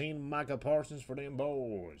 15, Micah Parsons for them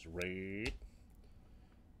boys. Red.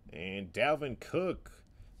 And Dalvin Cook.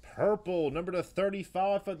 Purple, number to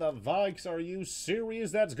 35 for the Vikes. Are you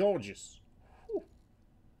serious? That's gorgeous. Whew.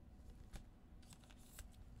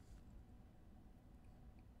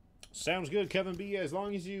 Sounds good, Kevin B. As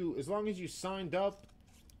long as you signed up.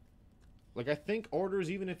 Like, I think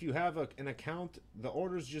orders, even if you have an account, the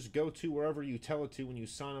orders just go to wherever you tell it to when you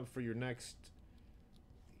sign up for your next,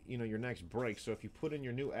 your next break. So if you put in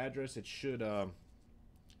your new address, it should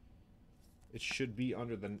be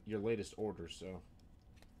under your latest order. So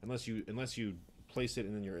unless you place it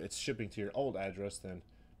and then it's shipping to your old address, then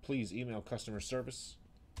please email customer service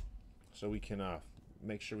so we can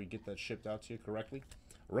make sure we get that shipped out to you correctly.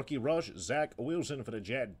 Rookie Rush, Zach Wilson for the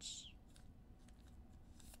Jets.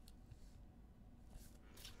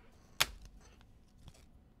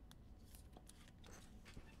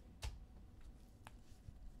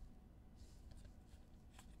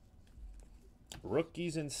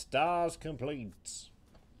 Rookies and Stars complete.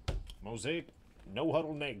 Mosaic, no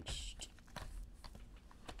huddle next.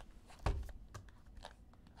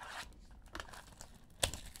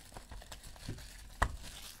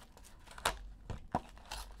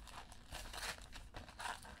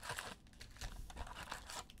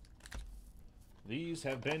 These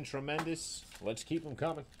have been tremendous. Let's keep them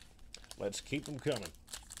coming. Let's keep them coming.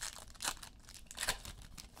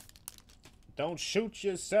 Don't shoot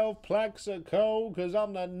yourself, Plaxico, because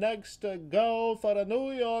I'm the next to go for the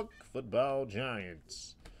New York Football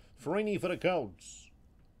Giants. Freeney for the Colts.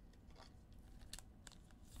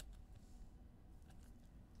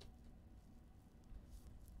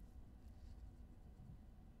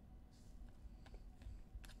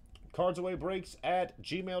 Cardsaway at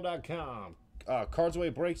gmail.com.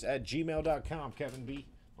 Cardsaway at gmail.com, Kevin B.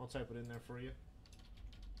 I'll type it in there for you.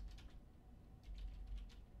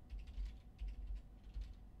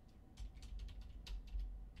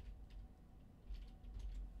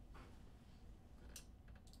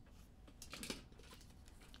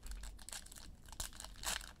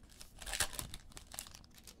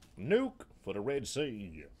 Nuke for the Red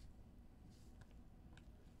Sea.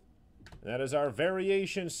 That is our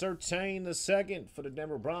variation Surtain the second for the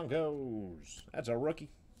Denver Broncos. That's a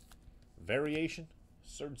rookie. Variation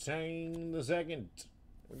Surtain the second.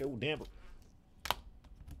 We go Denver.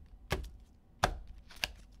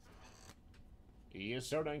 Yes,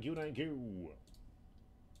 sir. Thank you. Thank you.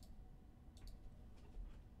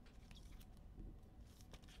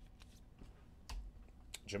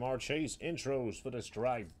 Jamar Chase intros for the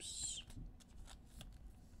Stripes.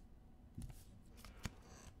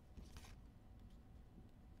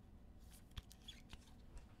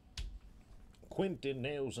 Quentin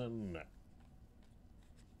Nelson.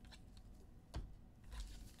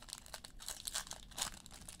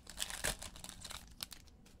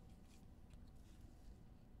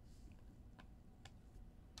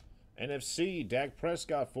 NFC, Dak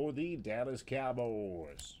Prescott for the Dallas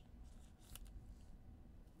Cowboys.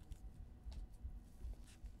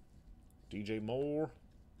 DJ Moore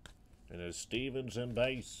and a Stevenson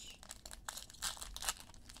base.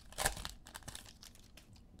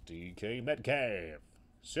 DK Metcalf,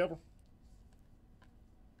 silver.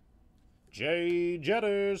 Jay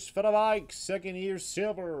Jetters for the Vikes, second year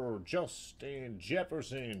silver. Justin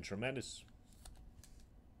Jefferson, tremendous.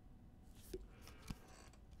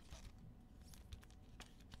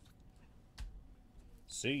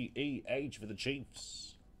 CEH for the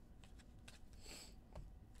Chiefs.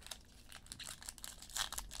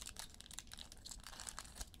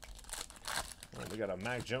 All right, we got a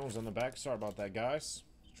Mac Jones on the back. Sorry about that, guys.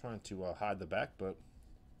 Trying to hide the back, but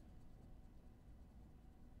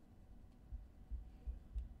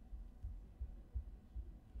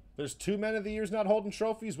there's 2 men of the years not holding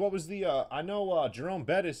trophies. What was the I know Jerome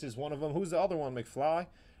Bettis is one of them. Who's the other one, McFly?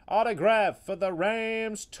 Autograph for the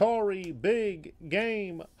Rams, Torrey Big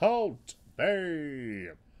Game Holt.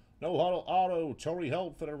 Bam. No huddle auto, Torrey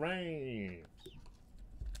Holt for the Rams.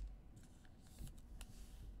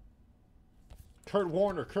 Kurt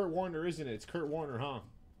Warner, isn't it? It's Kurt Warner, huh?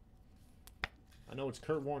 I know it's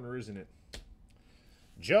Kurt Warner, isn't it?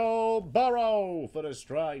 Joe Burrow for the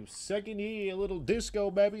Stripes. Second year, a little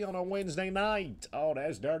disco, baby, on a Wednesday night. Oh,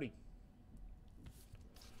 that's dirty.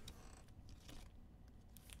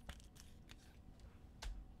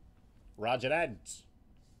 Roger that.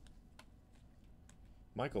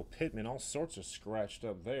 Michael Pittman, all sorts of scratched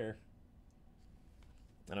up there.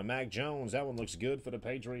 And a Mac Jones, that one looks good for the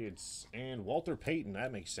Patriots. And Walter Payton,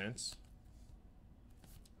 that makes sense.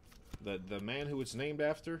 The man who it's named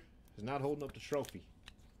after is not holding up the trophy.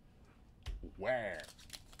 Where?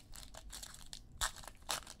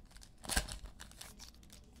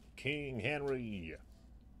 King Henry.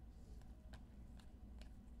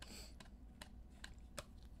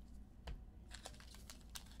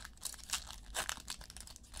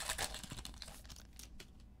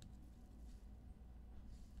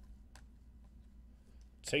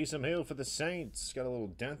 Taysom Hill for the Saints. Got a little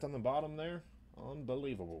dent on the bottom there.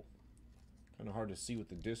 Unbelievable. Kind of hard to see with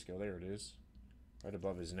the disco. There it is. Right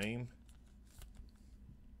above his name.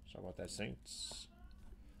 Sorry about that, Saints.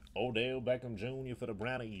 Odell Beckham Jr. for the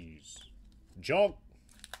Brownies. Joke.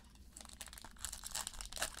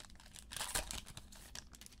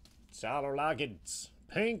 Tyler Lockett.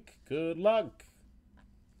 Pink. Good luck.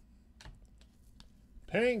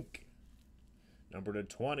 Pink. Number to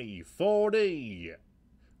 20. 40.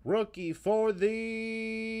 Rookie for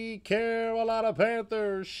the Carolina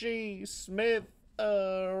Panthers, Shea Smith,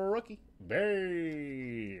 rookie.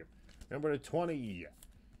 Bam. Number 20,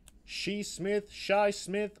 Shea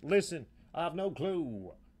Smith. Listen, I have no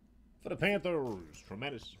clue. For the Panthers,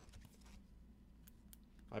 tremendous.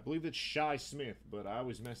 I believe it's Shea Smith, but I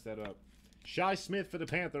always mess that up. Shea Smith for the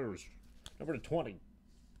Panthers, number 20.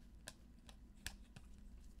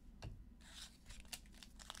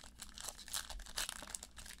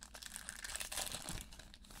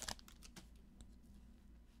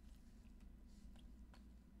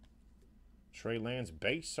 Trey Lance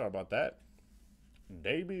base, sorry about that.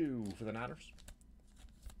 Debut for the Niners.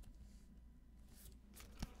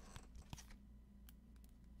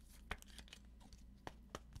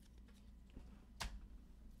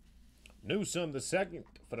 Newsome the second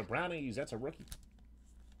for the Brownies. That's a rookie.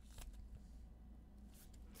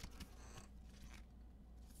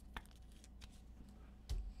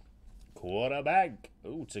 Quarterback.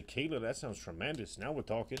 Ooh, tequila. That sounds tremendous. Now we're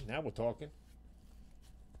talking.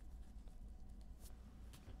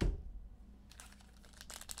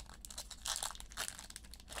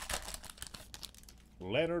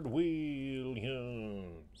 Leonard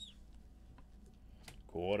Williams.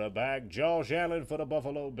 Quarterback Josh Allen for the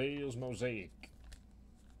Buffalo Bills, Mosaic.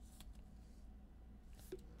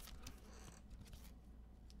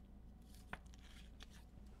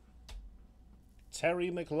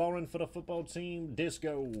 Terry McLaurin for the football team.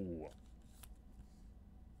 Disco.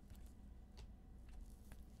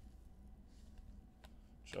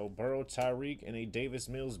 Joe Burrow, Tyreek, and a Davis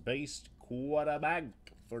Mills-based quarterback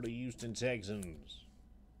for the Houston Texans.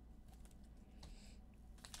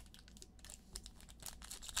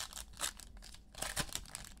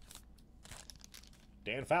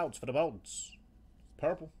 Dan Fouts for the Bolts.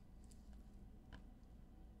 Purple.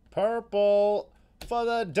 Purple for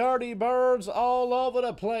the Dirty Birds all over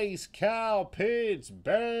the place. Kyle Pitts.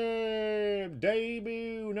 Bam.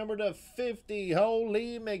 Debut. Number to 50.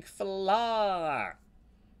 Holy McFly.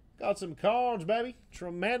 Got some cards, baby.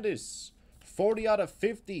 Tremendous. 40 out of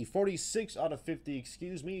 50. 46 out of 50,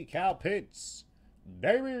 excuse me. Kyle Pitts.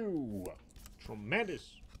 Debut.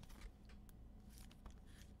 Tremendous.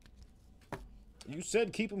 You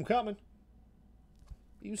said keep them coming.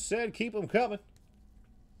 You said keep them coming.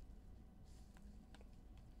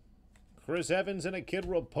 Chris Evans and a Kid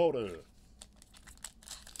Reporter.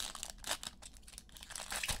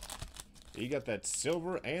 You got that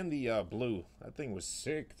silver and the blue. That thing was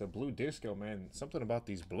sick. The blue disco, man. Something about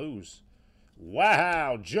these blues.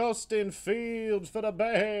 Wow. Justin Fields for the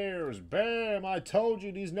Bears. Bam. I told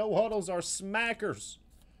you these no-huddles are smackers.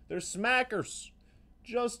 They're smackers.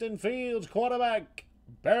 Justin Fields, quarterback.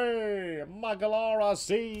 Bam. Michael R. I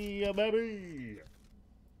see ya, baby.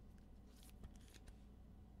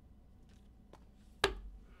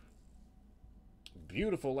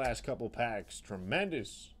 Beautiful last couple packs.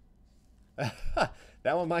 Tremendous.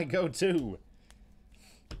 That one might go too.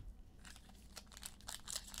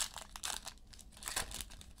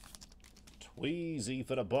 Tweezy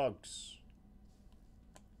for the Bucks.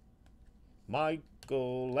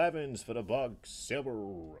 Michael Evans for the Bucks.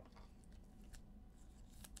 Silver.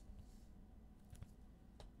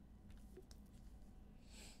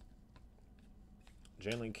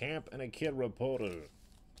 Jalen Camp and a Kid Reporter.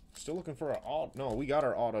 Still looking for our auto. No, we got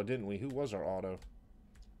our auto, didn't we? Who was our auto?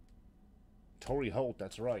 Torrey Holt,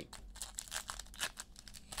 that's right.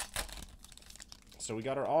 So we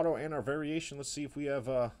got our auto and our variation. Let's see if we have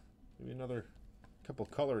maybe another couple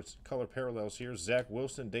color parallels here. Zach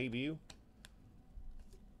Wilson debut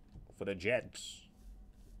for the Jets.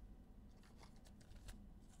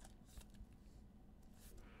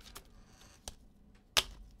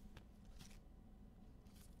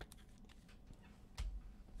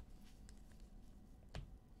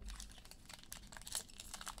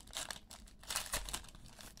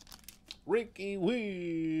 Ricky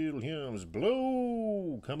Williams,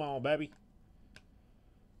 blue. Come on, baby.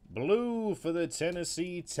 Blue for the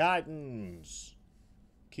Tennessee Titans.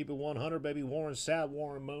 Keep it 100, baby. Warren Sapp,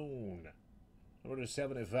 Warren Moon. Number to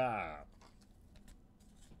 75.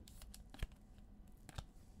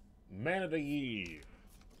 Man of the Year.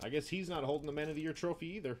 I guess he's not holding the Man of the Year trophy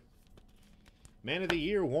either. Man of the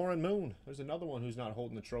Year, Warren Moon. There's another one who's not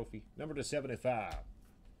holding the trophy. Number to 75.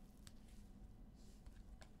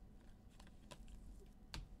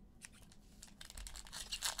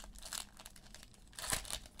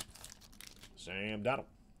 Sam Donald.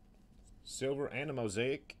 Silver and a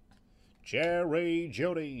mosaic. Jerry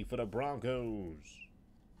Jeudy for the Broncos.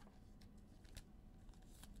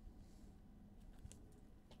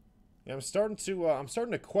 Yeah, I'm starting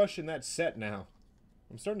to question that set now.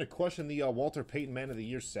 I'm starting to question the Walter Payton Man of the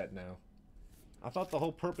Year set now. I thought the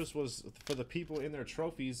whole purpose was for the people in their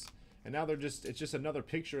trophies, and now it's just another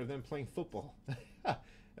picture of them playing football. That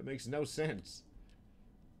makes no sense.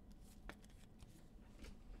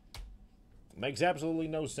 Makes absolutely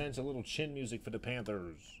no sense. A little chin music for the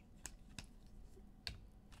Panthers.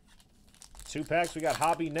 2 packs. We got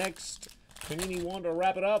Hobby next. Panini 1 to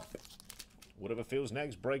wrap it up. Whatever feels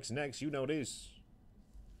next, breaks next. You know this.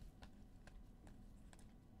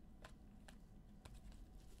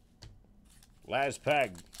 Last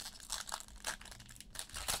pack.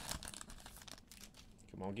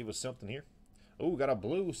 Come on, give us something here. Oh, got a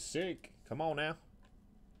blue. Sick. Come on now.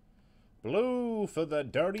 Blue for the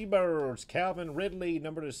Dirty Birds. Calvin Ridley,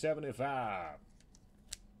 number to 75.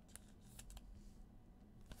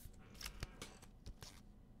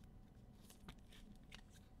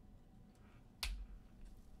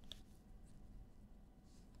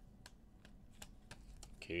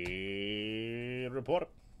 Kid Reporter.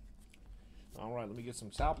 All right, let me get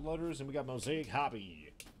some top loaders, and we got Mosaic Hobby.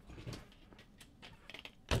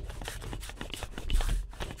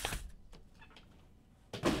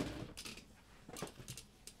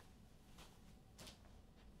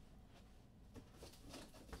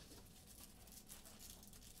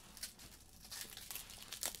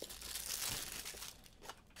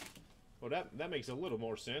 Well, that makes a little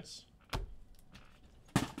more sense.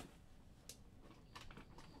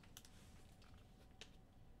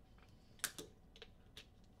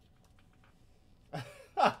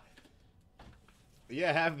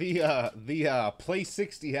 Yeah, have the play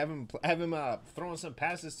 60. Have him throwing some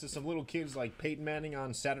passes to some little kids like Peyton Manning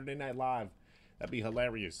on Saturday Night Live. That'd be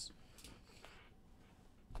hilarious.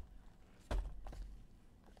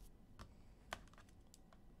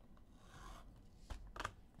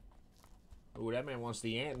 Ooh, that man wants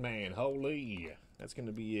the Ant-Man. Holy. That's going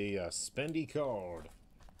to be a spendy card.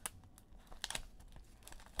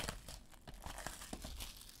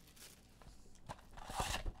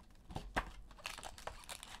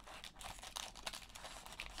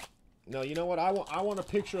 No, you know what? I want a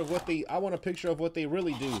picture of what they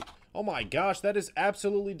really do. Oh my gosh, that is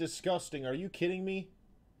absolutely disgusting. Are you kidding me?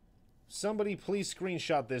 Somebody please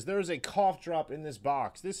screenshot this. There is a cough drop in this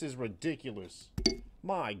box. This is ridiculous.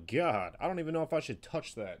 My God. I don't even know if I should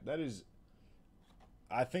touch that. That is...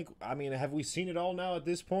 I mean, have we seen it all now at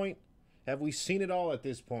this point? Have we seen it all at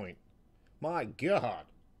this point? My God.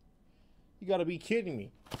 You gotta be kidding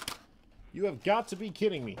me. You have got to be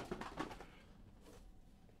kidding me.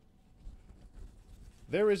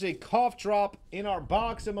 There is a cough drop in our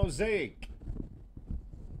box of Mosaic.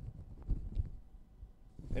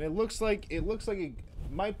 And it looks like it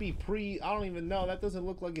might be I don't even know. That doesn't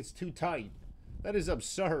look like it's too tight. That is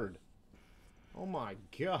absurd. Oh my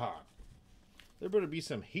God. There better be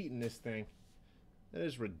some heat in this thing. That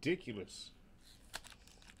is ridiculous.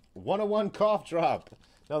 101 cough drop.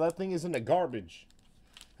 No, that thing is in the garbage.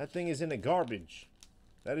 That thing is in the garbage.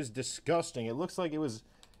 That is disgusting. It looks like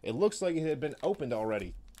it had been opened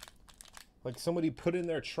already. Like somebody put in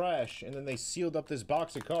their trash and then they sealed up this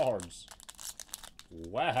box of cards.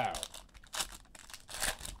 Wow.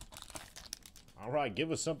 All right,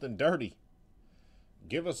 give us something dirty.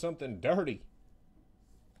 Give us something dirty.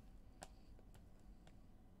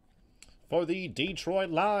 For the Detroit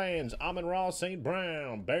Lions, Amon-Ra St.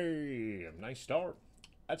 Brown. Bam. Nice start.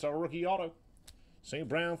 That's our rookie auto. St.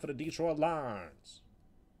 Brown for the Detroit Lions.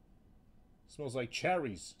 Smells like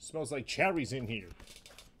cherries. Smells like cherries in here.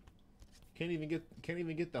 Can't even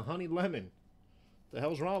get the honey lemon. The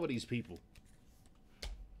hell's wrong with these people?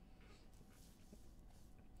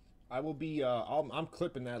 I will be I'm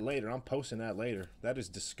clipping that later. I'm posting that later. That is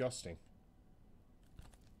disgusting.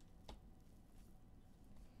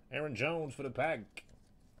 Aaron Jones for the pack.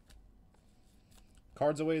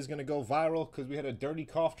 Cards Away is going to go viral because we had a dirty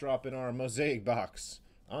cough drop in our Mosaic box.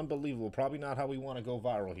 Unbelievable. Probably not how we want to go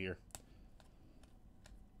viral here.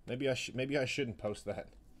 Maybe I shouldn't post that.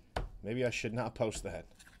 Maybe I should not post that.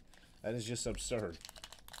 That is just absurd.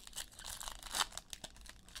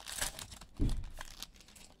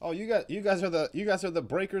 Oh, you guys are the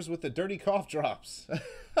breakers with the dirty cough drops.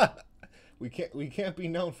 we can't be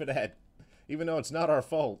known for that, even though it's not our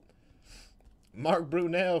fault. Mark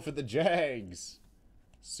Brunell for the Jags.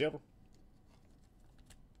 Silver.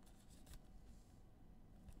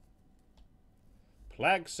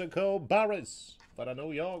 Plaxico Barris for the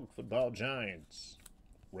New York Football Giants.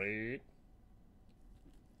 Red.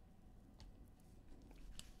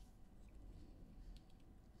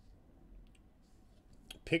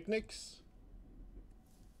 Picnics.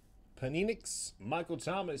 Paninix. Michael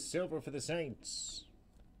Thomas. Silver for the Saints.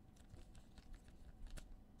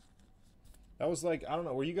 That was like, I don't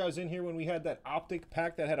know, were you guys in here when we had that optic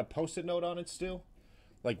pack that had a post-it note on it still?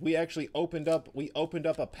 Like, we actually opened up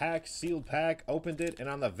a pack, sealed pack, opened it, and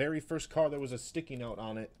on the very first card there was a sticky note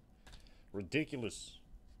on it. Ridiculous.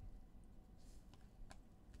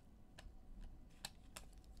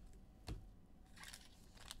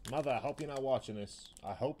 Mother, I hope you're not watching this.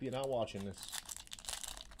 I hope you're not watching this.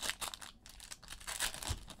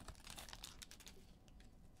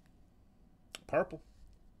 Purple.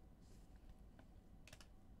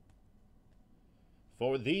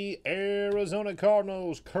 For the Arizona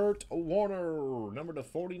Cardinals, Kurt Warner, number to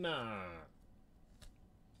 49.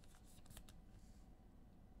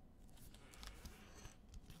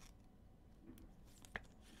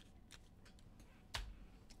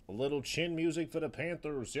 A little chin music for the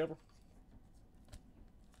Panthers, Silver.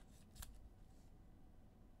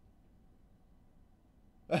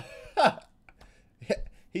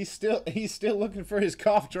 He's still looking for his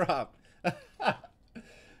cough drop.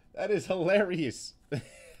 That is hilarious.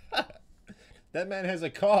 That man has a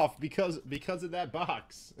cough because of that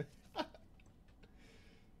box.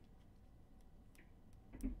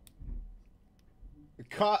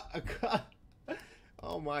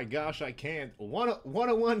 Oh my gosh, I can't.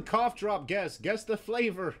 101 cough drop guess. Guess the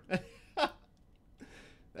flavor.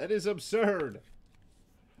 That is absurd.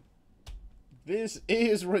 This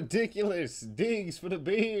is ridiculous. Diggs for the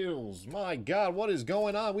Bills. My God, what is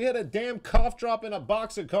going on? We had a damn cough drop in a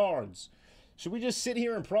box of cards. Should we just sit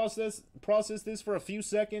here and process this for a few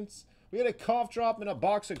seconds? We had a cough drop in a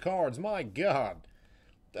box of cards. My God.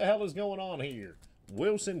 The hell is going on here?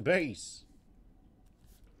 Wilson base.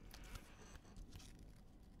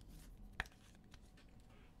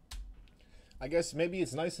 I guess maybe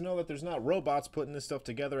it's nice to know that there's not robots putting this stuff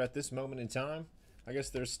together at this moment in time. I guess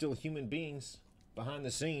there's still human beings behind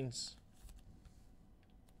the scenes.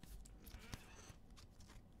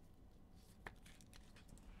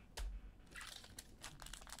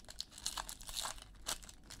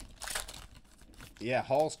 Yeah,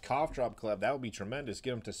 Hall's Cough Drop Club. That would be tremendous.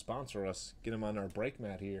 Get them to sponsor us. Get them on our break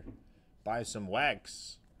mat here. Buy some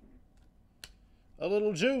wax. A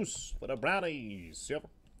little juice for the brownies. Yep.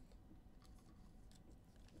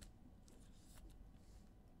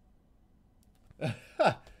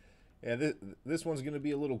 Yeah, this one's going to be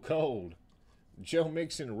a little cold. Joe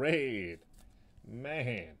Mixon red.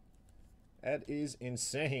 Man, that is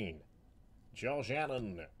insane. Josh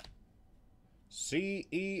Allen.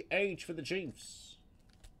 CEH for the Chiefs.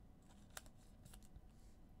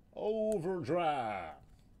 Overdrive.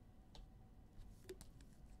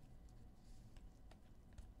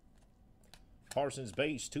 Parsons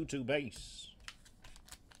base, 2-2 base.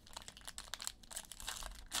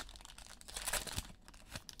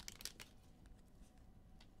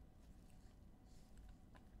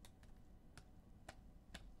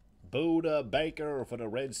 Buda Baker for the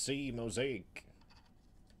Red Sea Mosaic.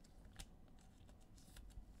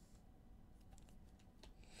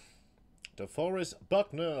 DeForest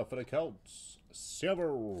Buckner for the Colts.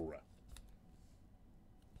 Silver.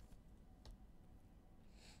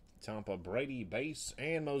 Tampa Brady base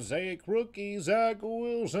and Mosaic rookie Zach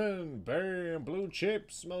Wilson. Bam, blue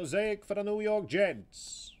chips Mosaic for the New York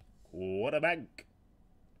Jets. Quarterback.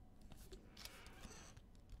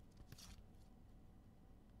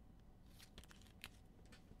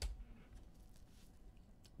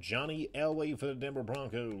 Johnny Elway for the Denver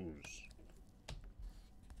Broncos.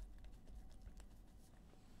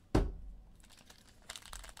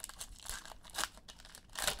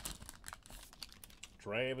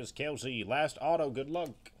 Travis Kelce, last auto, good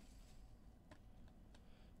luck.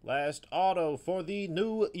 Last auto for the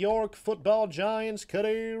New York Football Giants,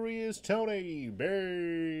 Kadarius Toney.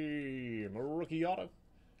 Bam, rookie auto.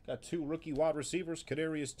 Got 2 rookie wide receivers,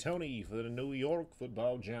 Kadarius Toney for the New York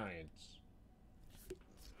Football Giants.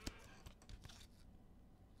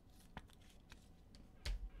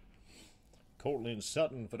 Cortland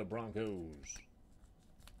Sutton for the Broncos.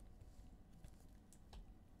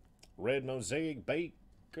 Red Mosaic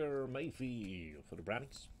Baker Mayfield for the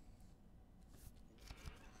Brownies.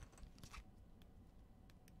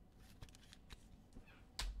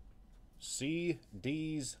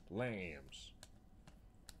 CD's Lambs.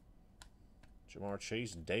 Jamar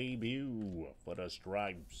Chase debut for the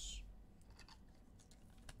Stripes.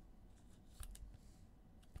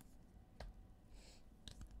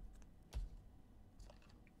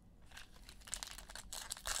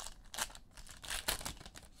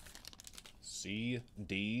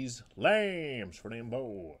 CD's Lambs for them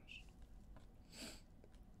boys.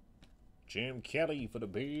 Jim Kelly for the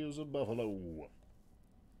Bills of Buffalo.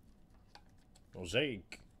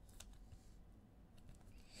 Mosaic.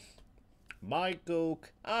 Michael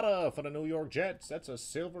Kata for the New York Jets. That's a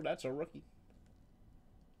silver. That's a rookie.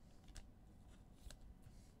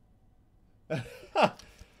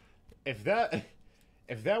 If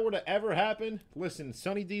that were to ever happen, listen,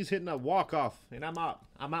 Sonny D's hitting a walk-off, and I'm out.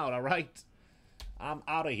 I'm out, all right? I'm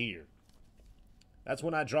out of here. That's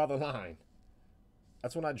when I draw the line.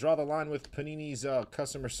 That's when I draw the line with Panini's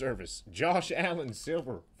customer service. Josh Allen,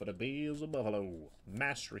 silver for the Bills of Buffalo.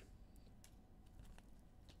 Mastery.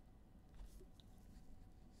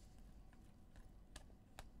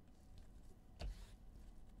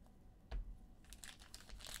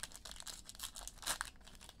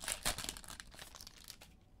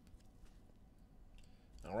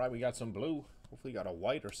 All right, we got some blue. Hopefully got a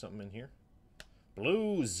white or something in here.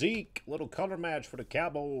 Blue Zeke, little color match for the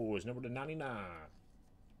Cowboys, number 99.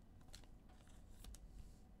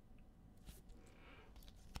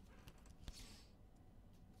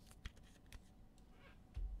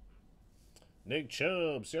 Nick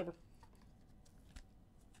Chubb, silver.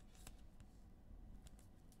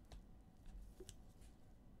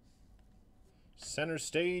 Center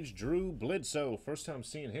stage, Drew Bledsoe. First time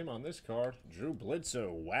seeing him on this card. Drew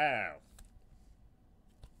Bledsoe, wow.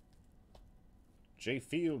 Jay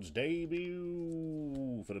Fields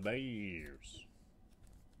debut for the Bears.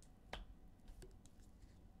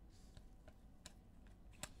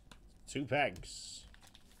 Two packs.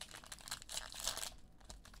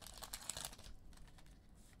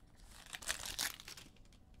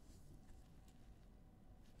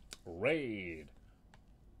 Red.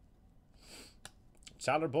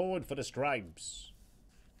 Tyler Boyd for the Stripes.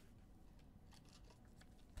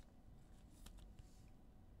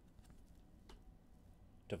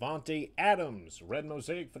 Devontae Adams, red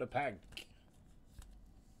mosaic for the pack.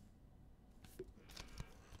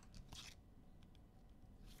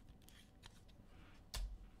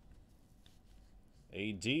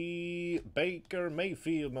 A.D. Baker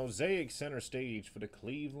Mayfield, mosaic center stage for the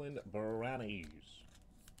Cleveland Brownies.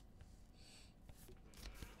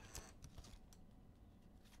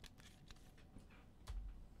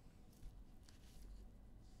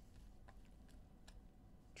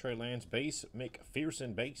 Trey Lance base,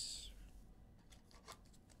 McPherson base.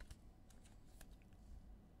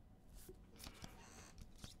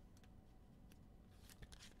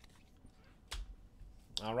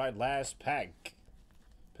 All right, last pack.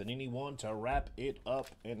 Panini 1 to wrap it up.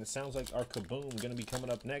 And it sounds like our Kaboom going to be coming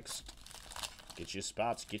up next. Get your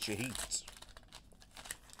spots, get your heats.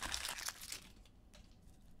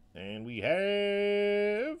 And we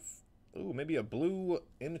have... ooh, maybe a blue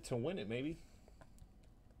in it to win it, maybe.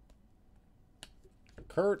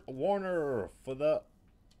 Kurt Warner for the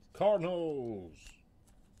Cardinals.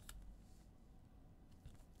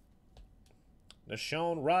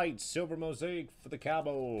 Nashawn Wright, silver mosaic for the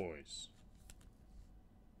Cowboys.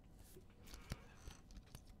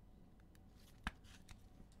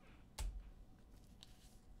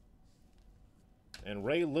 And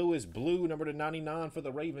Ray Lewis, blue, number to 99 for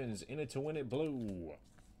the Ravens. In it to win it, blue.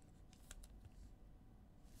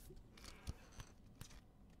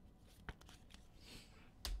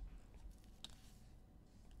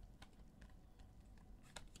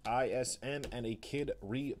 ISM and a Kid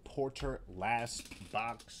Reporter last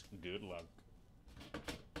box. Good luck.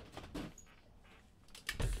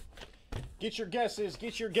 Get your guesses,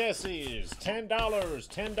 get your guesses. $10,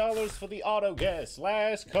 $10 for the auto guess.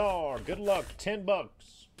 Last card. Good luck, 10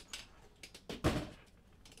 bucks.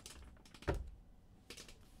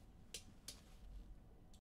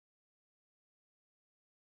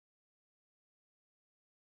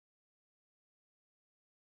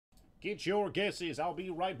 Get your guesses. I'll be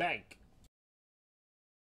right back.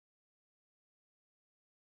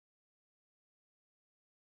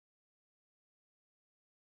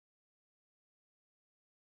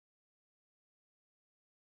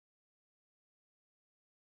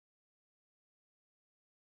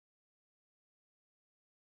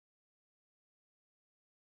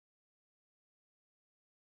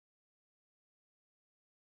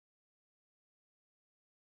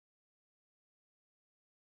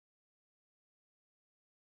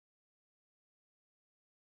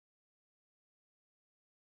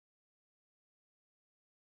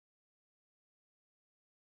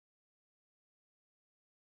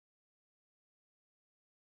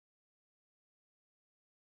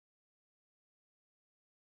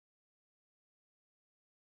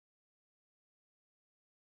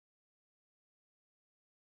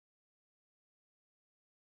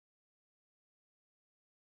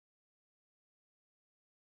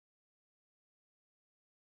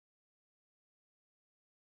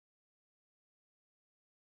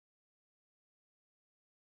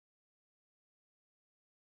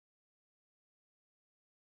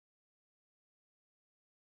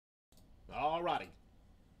 Alrighty.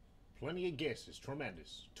 Plenty of guesses.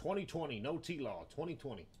 Tremendous. 2020. No T-Law.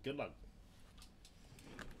 2020. Good luck.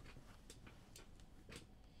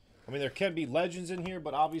 I mean, there can be legends in here,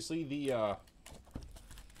 but obviously the,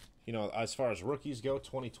 you know, as far as rookies go,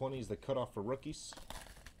 2020 is the cutoff for rookies.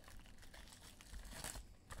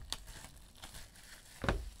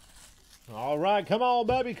 All right, come on,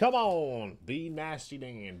 baby, come on. Be nasty,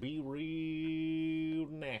 Dan. Be real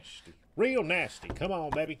nasty. Real nasty. Come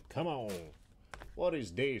on, baby, come on. What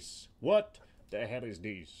is this? What the hell is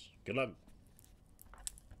this? Good luck.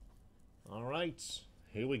 All right,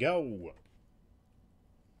 here we go.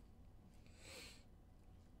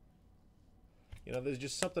 You know, there's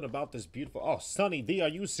just something about this beautiful... Oh, Sonny D, are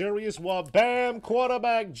you serious? Well, bam,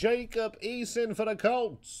 quarterback Jacob Eason for the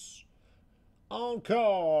Colts. On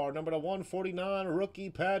card, number to 149, rookie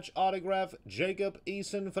patch autograph, Jacob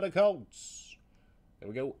Eason for the Colts. There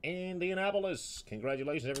we go, Indianapolis.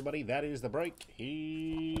 Congratulations, everybody. That is the break.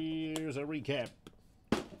 Here's a recap.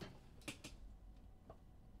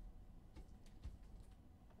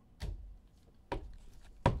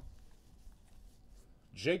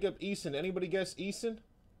 Jacob Eason. Anybody guess Eason?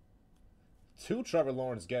 2 Trevor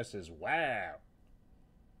Lawrence guesses. Wow.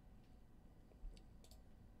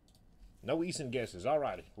 No Eason guesses.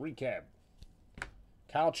 Alrighty. Recap.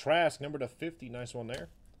 Kyle Trask, number to 50. Nice one there.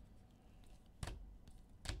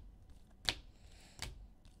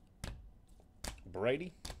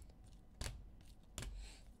 Brady.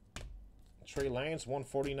 Trey Lance,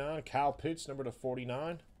 149. Kyle Pitts, number to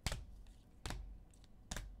 49.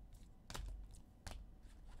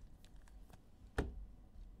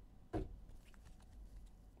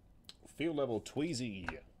 Field level Tweezy.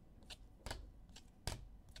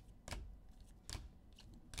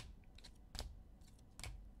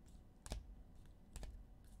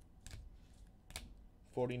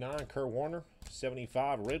 $49, Kurt Warner.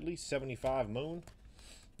 75, Ridley. 75, Moon.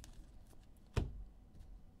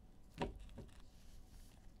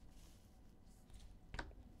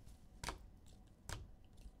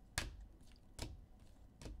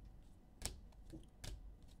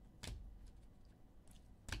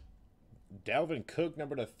 Dalvin Cook,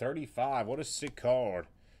 number to 35. What a sick card.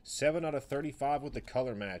 7 out of 35 with the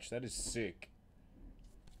color match. That is sick.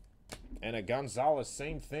 And a Gonzalez,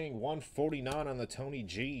 same thing. 149 on the Tony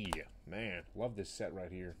G. Man, love this set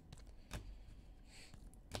right here.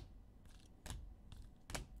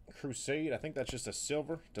 Crusade, I think that's just a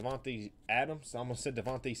silver. Devontae Adams. I almost said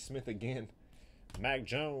Devontae Smith again. Mac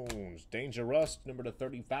Jones. Danger Rust, number to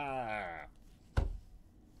 35.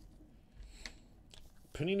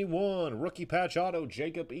 Panini 1, rookie patch auto,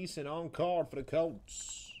 Jacob Eason on card for the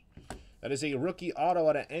Colts. That is a rookie auto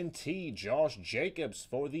out of NT, Josh Jacobs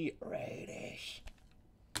for the Raiders.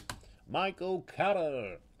 Michael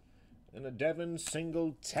Carter and a Devin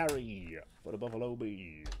Singletary for the Buffalo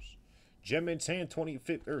Bills. Gem Mint 10,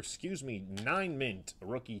 9 mint,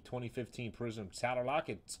 rookie 2015 Prism, Tyler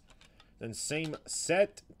Lockett. Then same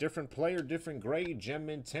set, different player, different grade, Gem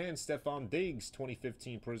Mint 10, Stephon Diggs,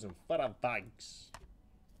 2015 Prism for the Vikes.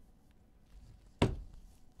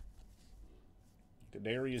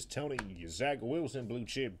 Kadarius Toney, Zach Wilson, Blue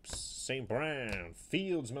Chips, St. Brown,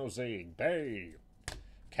 Fields, Mosaic, Bay.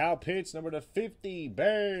 Kyle Pitts, number to 50,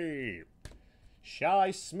 Bay.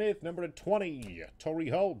 Shi Smith, number to 20, Torrey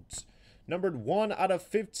Holt. Numbered 1 out of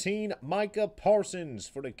 15, Micah Parsons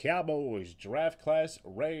for the Cowboys. Draft class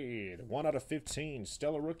red, 1 out of 15.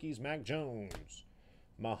 Stellar rookies, Mac Jones.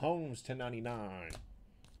 Mahomes, 1099.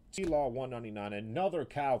 T-Law 199. Another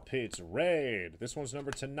Kyle Pitts red. This one's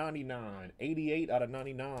numbered to 99. 88 out of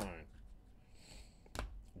 99.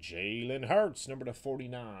 Jalen Hurts, number to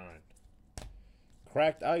 49.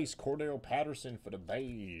 Cracked Ice, Cordell Patterson for the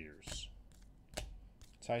Bears.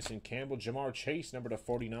 Tyson Campbell, Jamar Chase, number to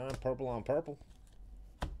 49. Purple on purple.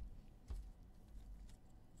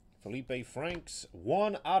 Felipe Franks,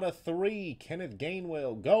 1 out of 3. Kenneth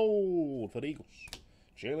Gainwell, gold for the Eagles.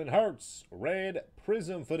 Jalen Hurts, red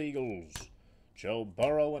prism for the Eagles. Joe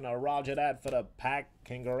Burrow and a roger that for the Pack.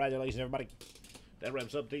 Congratulations, everybody. That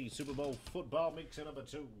wraps up the Super Bowl football mix in number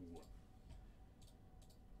 2.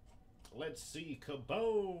 Let's see.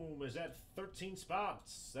 Kaboom is at 13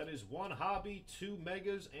 spots. That is 1 hobby, 2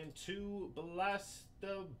 megas, and 2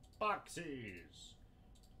 blaster boxes.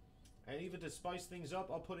 And even to spice things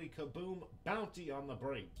up, I'll put a Kaboom bounty on the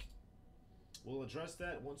break. We'll address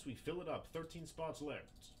that once we fill it up. 13 spots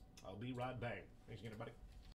left. I'll be right back. Thanks again, everybody.